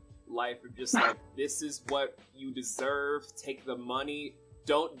her life, of just like, this is what you deserve, take the money,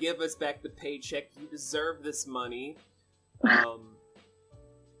 don't give us back the paycheck, you deserve this money.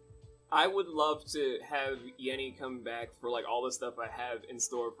 I would love to have Yenni come back for like all the stuff I have in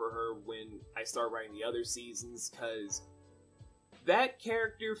store for her when I start writing the other seasons, because that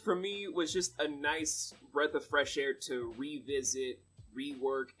character for me was just a nice breath of fresh air to revisit,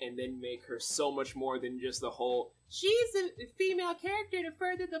 rework, and then make her so much more than just the whole, she's a female character to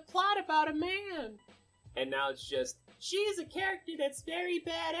further the plot about a man. And now it's just, she's a character that's very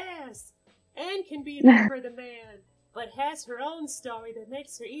badass and can be there for the man, but has her own story that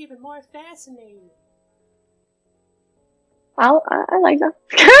makes her even more fascinating. I like that.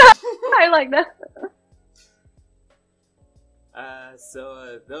 I like that.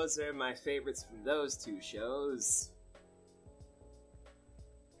 So those are my favorites from those two shows.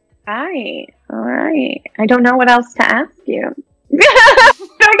 Alright. I don't know what else to ask you.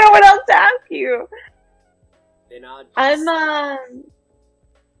 Don't know what else to ask you. Then I'll just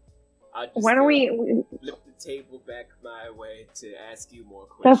when are we flip the table back my way to ask you more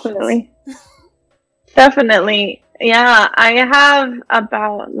questions. Definitely. Yeah, I have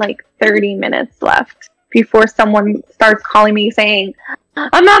about like 30 minutes left before someone starts calling me saying,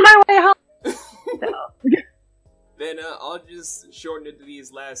 I'm on my way home. Then I'll just shorten it to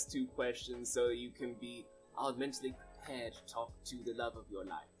these last two questions so you can be mentally prepared to talk to the love of your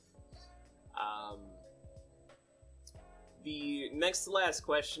life. The next to last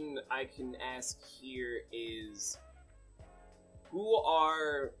question I can ask here is, who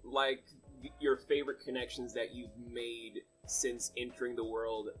are, like, your favorite connections that you've made since entering the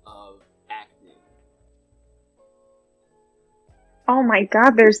world of acting? Oh my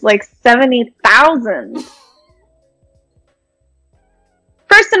god, there's like 70,000.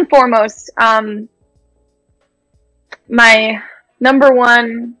 First and foremost, my number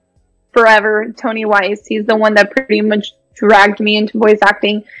one forever, Tony Weiss. He's the one that pretty much dragged me into voice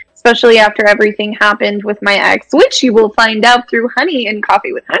acting, especially after everything happened with my ex, which you will find out through Honey and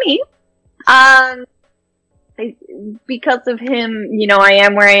Coffee with Honey. Because of him, you know, I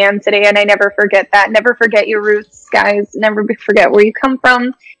am where I am today, and I never forget that. Never forget your roots, guys. Never forget where you come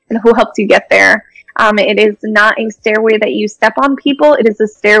from and who helped you get there. It is not a stairway that you step on people. It is a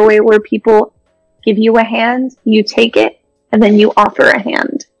stairway where people give you a hand, you take it, and then you offer a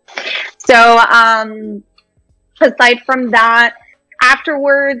hand. So, aside from that,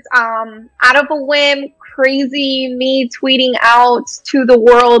 afterwards, out of a whim, crazy me tweeting out to the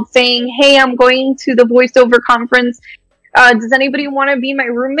world saying, hey, I'm going to the voiceover conference. Does anybody want to be my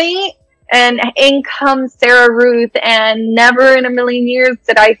roommate? And in comes Sarah Ruth, and never in a million years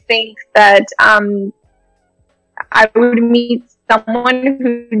did I think that I would meet someone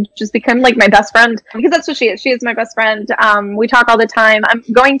who just became like my best friend, because that's what she is. She is my best friend. We talk all the time. I'm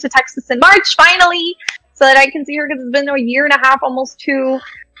going to Texas in March, finally, so that I can see her, because it's been a year and a half, almost 2.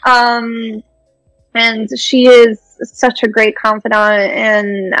 And she is such a great confidant,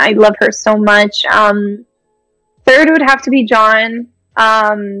 and I love her so much. Third would have to be John.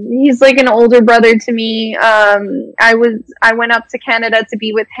 He's like an older brother to me. I went up to Canada to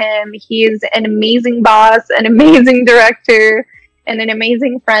be with him. He is an amazing boss, an amazing director, and an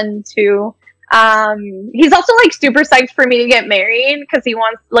amazing friend too. He's also like super psyched for me to get married, because he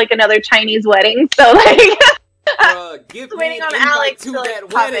wants like another Chinese wedding. So like, give me an invite to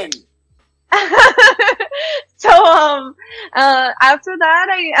that wedding. So after that,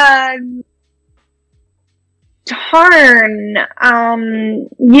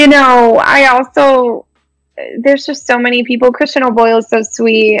 you know, I also, there's just so many people. Christian O'Boyle is so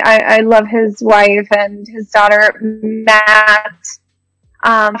sweet. I love his wife and his daughter, Matt.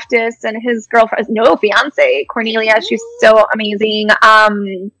 And his girlfriend, no, fiance, Cornelia. She's so amazing.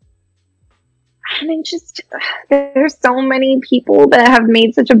 I mean, just there's so many people that have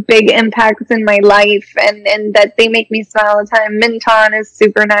made such a big impact in my life, and that they make me smile all the time. Minton is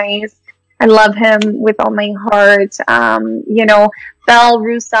super nice. I love him with all my heart. Bell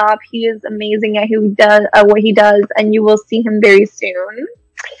Rusop, he is amazing at what he does, and you will see him very soon.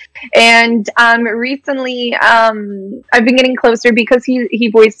 And recently, I've been getting closer because he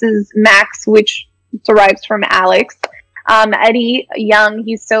voices Max, which derives from Alex. Eddie Young,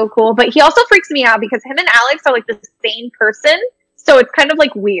 he's so cool, but he also freaks me out because him and Alex are like the same person, so it's kind of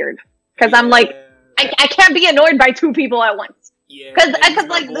like weird because I'm like, I can't be annoyed by two people at once. Yeah, because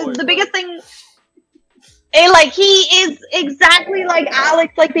like the biggest thing, like he is exactly like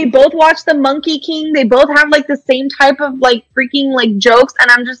Alex. Like they both watch The Monkey King. They both have like the same type of like freaking like jokes,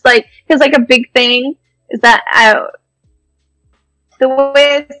 and I'm just like, because like a big thing is that the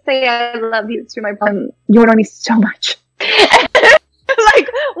way I say I love you to my mom, you annoy me so much. Like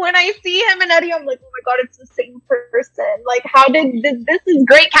when I see him and Eddie, I'm like, oh my god, it's the same person. Like, how did this is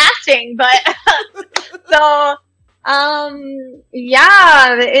great casting, but so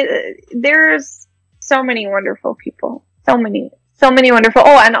there's so many wonderful people, so many wonderful.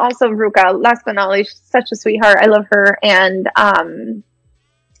 Oh, and also Ruka, last but not least, such a sweetheart. I love her, and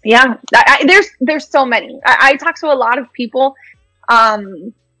there's so many. I talk to a lot of people,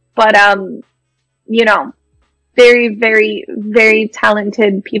 but very, very, very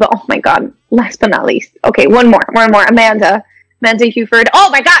talented people. Oh my god, last but not least. Okay, one more. Amanda Huford. Oh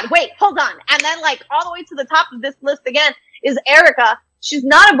my god, wait, hold on. And then like all the way to the top of this list again is Erica. She's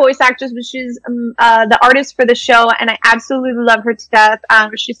not a voice actress, but she's the artist for the show, and I absolutely love her to death.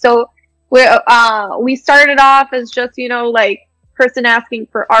 She's so we started off as just like person asking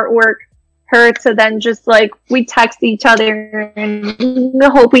for artwork, her to then just like we text each other and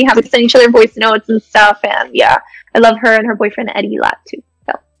hope we have to send each other voice notes and stuff. And yeah, I love her and her boyfriend Eddie a lot too.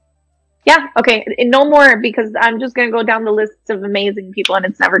 So yeah, okay, no more because I'm just gonna go down the list of amazing people and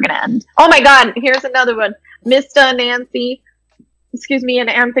it's never gonna end. Oh my god, here's another one. Mista, Nancy, and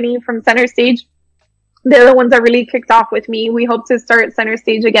Anthony from Center Stage. They're the ones that really kicked off with me. We hope to start Center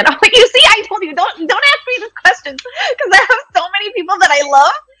Stage again. Oh, you see, I told you, don't ask me these questions because I have so many people that I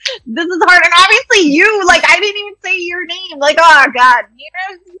love. This is hard, and obviously you, like, I didn't even say your name. Like, oh god,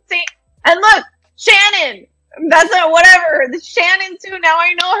 and look, Shannon. That's it. Whatever. The Shannon too. Now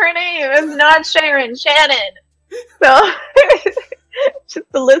I know her name. It's not Sharon. Shannon. So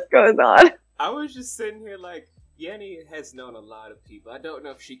just the list goes on. I was just sitting here like, Yenni has known a lot of people. I don't know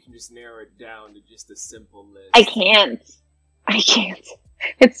if she can just narrow it down to just a simple list. I can't.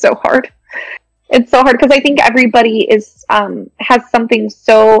 It's so hard. Because I think everybody is has something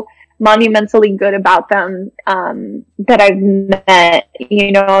so monumentally good about them that I've met.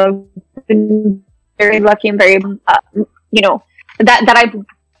 I've been very lucky and very that I've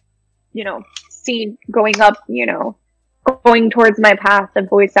seen growing up. Going towards my path of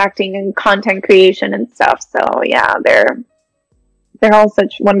voice acting and content creation and stuff. So yeah, they're all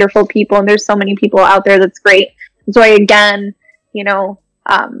such wonderful people, and there's so many people out there that's great. So again, it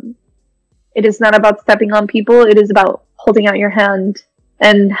is not about stepping on people, it is about holding out your hand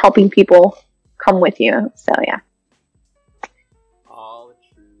and helping people come with you. So yeah. All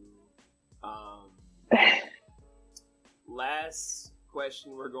true. Last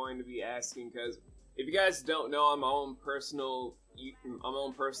question we're going to be asking, because if you guys don't know, I'm my own personal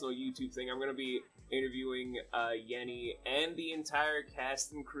YouTube thing. I'm going to be interviewing Yenni and the entire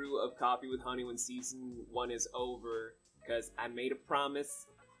cast and crew of Coffee with Honey when season 1 is over, because I made a promise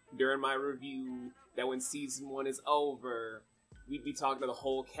during my review that when season 1 is over, we'd be talking to the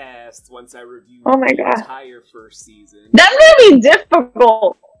whole cast once I review the entire first season. That's going to be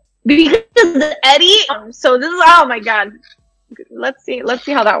difficult because Eddie. So this is, oh my god. Let's see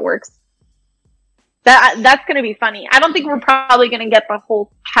how that works. That's going to be funny. I don't think we're probably going to get the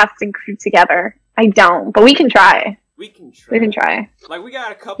whole cast and crew together. I don't, but we can try. We can try. Like, we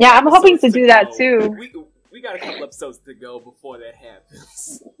got a couple. Yeah, I'm hoping to do that too. We got a couple episodes to go before that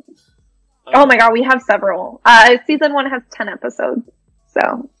happens. Oh my god, we have several. Season 1 has 10 episodes, so.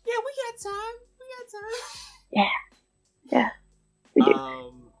 Yeah, we got time. Yeah. We do.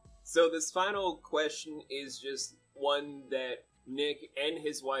 So this final question is just one that Nick and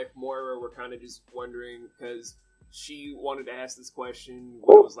his wife Moira were kind of just wondering, because she wanted to ask this question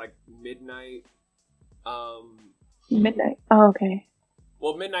when it was like midnight. Midnight. Oh, okay.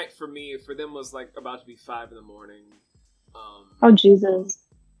 Well, midnight for me. For them was like about to be 5 in the morning. Oh Jesus.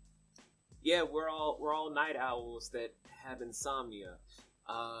 Yeah, we're all night owls that have insomnia.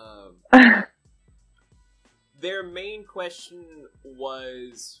 their main question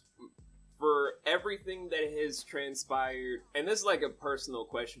was, for everything that has transpired, and this is like a personal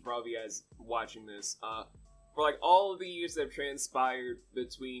question for all of you guys watching this, for like all of the years that have transpired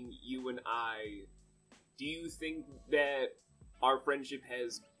between you and I, do you think that our friendship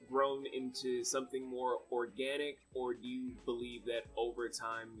has grown into something more organic, or do you believe that over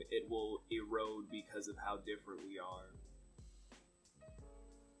time it will erode because of how different we are?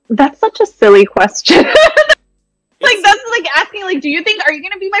 That's such a silly question. Like, that's like asking, like, do you think, are you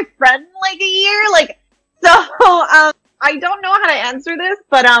gonna be my friend in like a year? Like, so, I don't know how to answer this,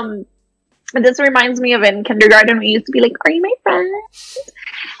 but, this reminds me of in kindergarten, we used to be like, are you my friend?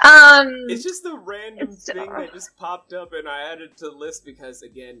 It's just a random thing that just popped up, and I added to the list because,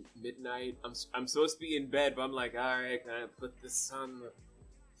 again, midnight, I'm supposed to be in bed, but I'm like, alright, can I put this on?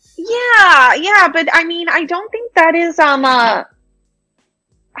 Yeah, but I mean, I don't think that is,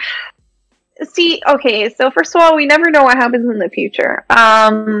 see, okay, so first of all, we never know what happens in the future.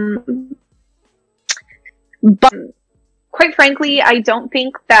 But quite frankly, I don't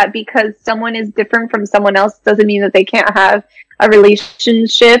think that because someone is different from someone else doesn't mean that they can't have a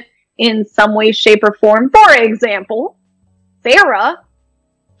relationship in some way, shape, or form. For example, Sarah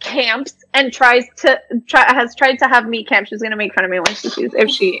camps and has tried to have me camp. She's gonna make fun of me when if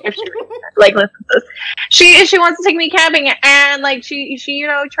she like listens to this. She wants to take me camping, and like she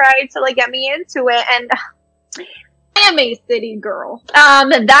tried to like get me into it, and I am a city girl.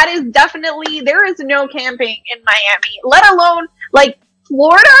 That is definitely, there is no camping in Miami, let alone like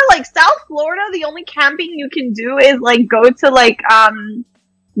Florida, like South Florida. The only camping you can do is like go to like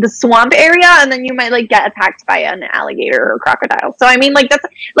the swamp area, and then you might like get attacked by an alligator or a crocodile. So I mean, like, that's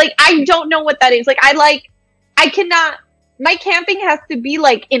like, I don't know what that is. Like, I cannot, my camping has to be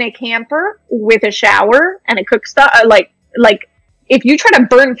like in a camper with a shower and a cook stuff. Like if you try to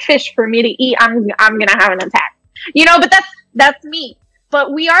burn fish for me to eat, I'm gonna have an attack. You know, but that's me.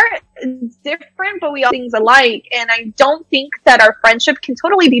 But we are different, but we all things alike. And I don't think that our friendship can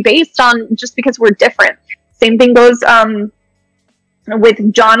totally be based on just because we're different. Same thing goes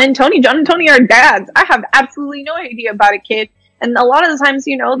with John and Tony. John and Tony are dads. I have absolutely no idea about a kid. And a lot of the times,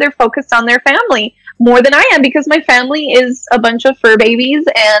 you know, they're focused on their family more than I am, because my family is a bunch of fur babies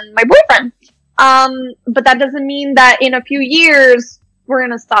and my boyfriend. But that doesn't mean that in a few years we're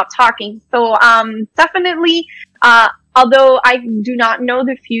going to stop talking. So definitely, although I do not know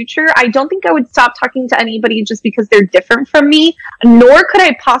the future, I don't think I would stop talking to anybody just because they're different from me, nor could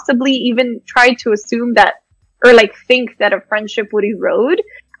I possibly even try to assume that, or like think that a friendship would erode.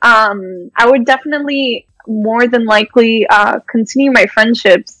 I would definitely more than likely continue my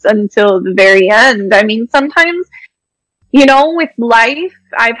friendships until the very end. I mean, sometimes, you know, with life,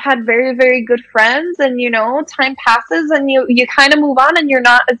 I've had very, very good friends, and, you know, time passes and you kind of move on and you're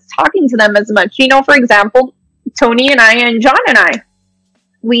not talking to them as much. You know, for example, Tony and I and John and I,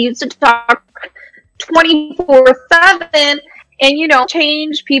 we used to talk 24/7, and, you know,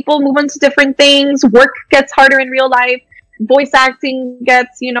 change, people move on to different things, work gets harder in real life, voice acting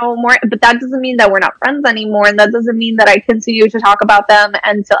gets, you know, more, but that doesn't mean that we're not friends anymore, and that doesn't mean that I continue to talk about them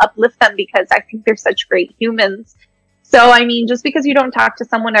and to uplift them, because I think they're such great humans. So, I mean, just because you don't talk to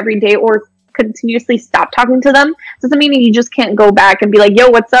someone every day or continuously stop talking to them doesn't mean you just can't go back and be like, yo,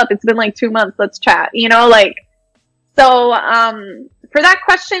 what's up? It's been like 2 months. Let's chat. You know, like, so, for that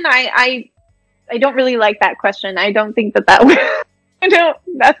question, I don't really like that question. I don't think that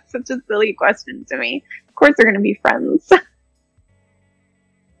that's such a silly question to me. Of course they're going to be friends.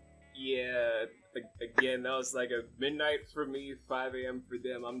 Yeah, again, that was like a midnight for me, 5 a.m. for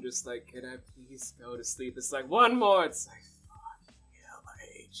them. I'm just like, can I please go to sleep? It's like, one more. It's like, fuck, hell, I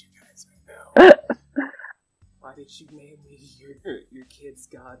hate you guys right now. Why did you name me your kid's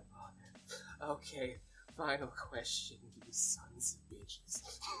godfather? Okay, final question, you sons of bitches.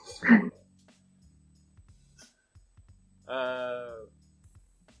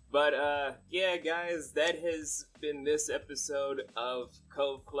 Yeah, guys, that has been this episode of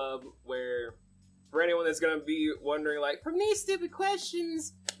Cove Club, where, for anyone that's gonna be wondering, like, from these stupid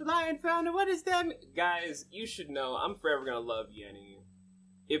questions, the Lion Founder, what is that mean? Guys, you should know, I'm forever gonna love Yenni.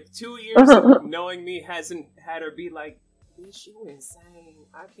 If 2 years of knowing me hasn't had her be like, bitch, you insane,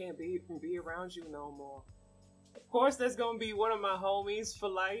 I can't be around you no more. Of course, that's gonna be one of my homies for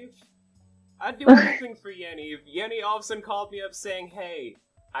life. I'd do anything for Yenni. If Yenni all of a sudden called me up saying, hey,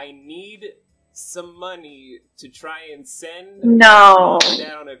 I need some money to try and send mom and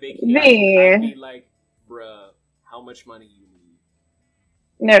dad on a vacation, I'd be like, bruh, how much money you need?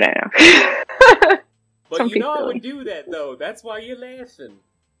 No. But you know I would do that, though. That's why you're laughing.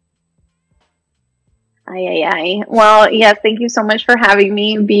 Ay. Well, yes, thank you so much for having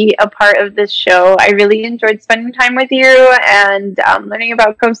me be a part of this show. I really enjoyed spending time with you and learning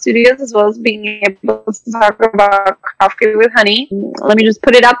about Cove Studios, as well as being able to talk about Coffee with Honey. Let me just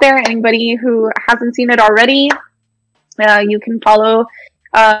put it out there. Anybody who hasn't seen it already, you can follow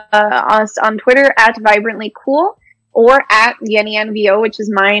us on Twitter at Vibrantly Cool or at Yenni Ann VO, which is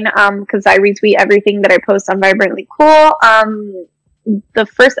mine, because I retweet everything that I post on Vibrantly Cool. The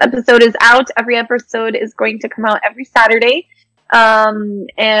first episode is out. Every episode is going to come out every Saturday.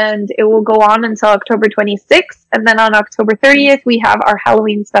 And it will go on until October 26th. And then on October 30th, we have our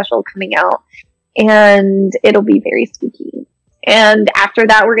Halloween special coming out. And it'll be very spooky. And after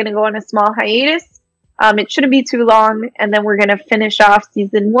that, we're going to go on a small hiatus. It shouldn't be too long. And then we're going to finish off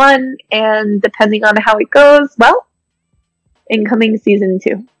season 1. And depending on how it goes, well, incoming season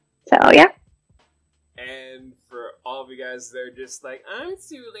 2. So, yeah. And for all of you guys that are just like, I'm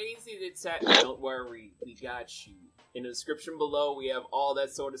too lazy to chat, don't worry, we got you. In the description below, we have all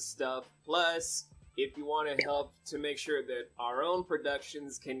that sort of stuff. Plus, if you want to help to make sure that our own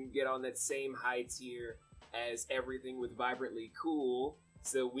productions can get on that same high tier as everything with Vibrantly Cool,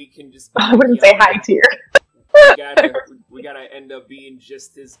 so we can just... I wouldn't say high tier. we gotta end up being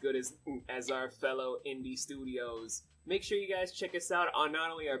just as good as our fellow indie studios. Make sure you guys check us out on not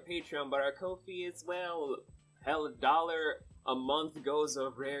only our Patreon, but our Ko-fi as well. Hell, $1 a month goes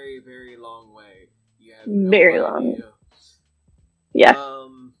a very, very long way. You have no very idea. long. Yeah.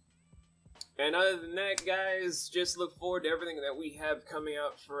 And other than that, guys, just look forward to everything that we have coming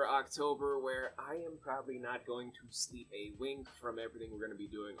out for October, where I am probably not going to sleep a wink from everything we're going to be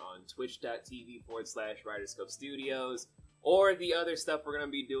doing on twitch.tv/Writerscope Studios, or the other stuff we're going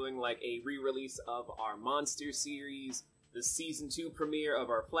to be doing, like a re-release of our Monster series, the Season 2 premiere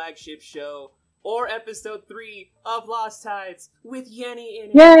of our flagship show, or Episode 3 of Lost Tides with Yenni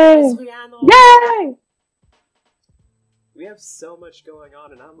in Yay! Yay! We have so much going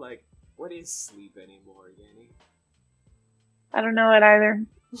on, and I'm like, what is sleep anymore, Yenni? I don't know it either.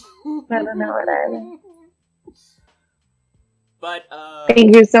 But,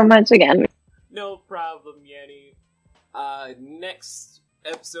 thank you so much again. No problem, Yenni. Next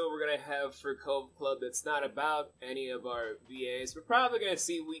episode we're gonna have for Cove Club that's not about any of our VAs. We're probably gonna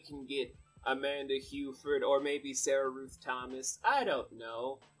see if we can get Amanda Huford or maybe Sarah Ruth Thomas. I don't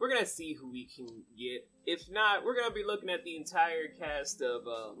know. We're gonna see who we can get. If not, we're gonna be looking at the entire cast of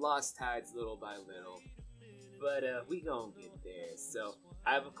Lost Tides little by little. But we gonna get there. So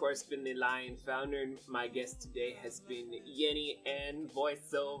I've of course been the Lion Founder, and my guest today has been Yenni Ann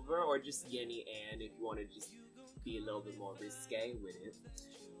voiceover, or just Yenni Ann if you want to just be a little bit more risque with it.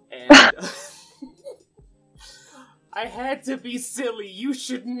 And I had to be silly. You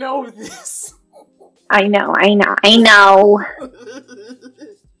should know this. I know.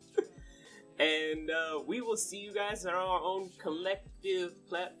 And we will see you guys on our own collective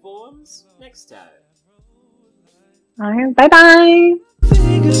platforms next time. Alright, bye-bye.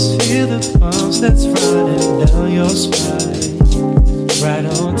 Fingers feel the pulse that's running down your spine, right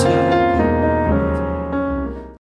on time.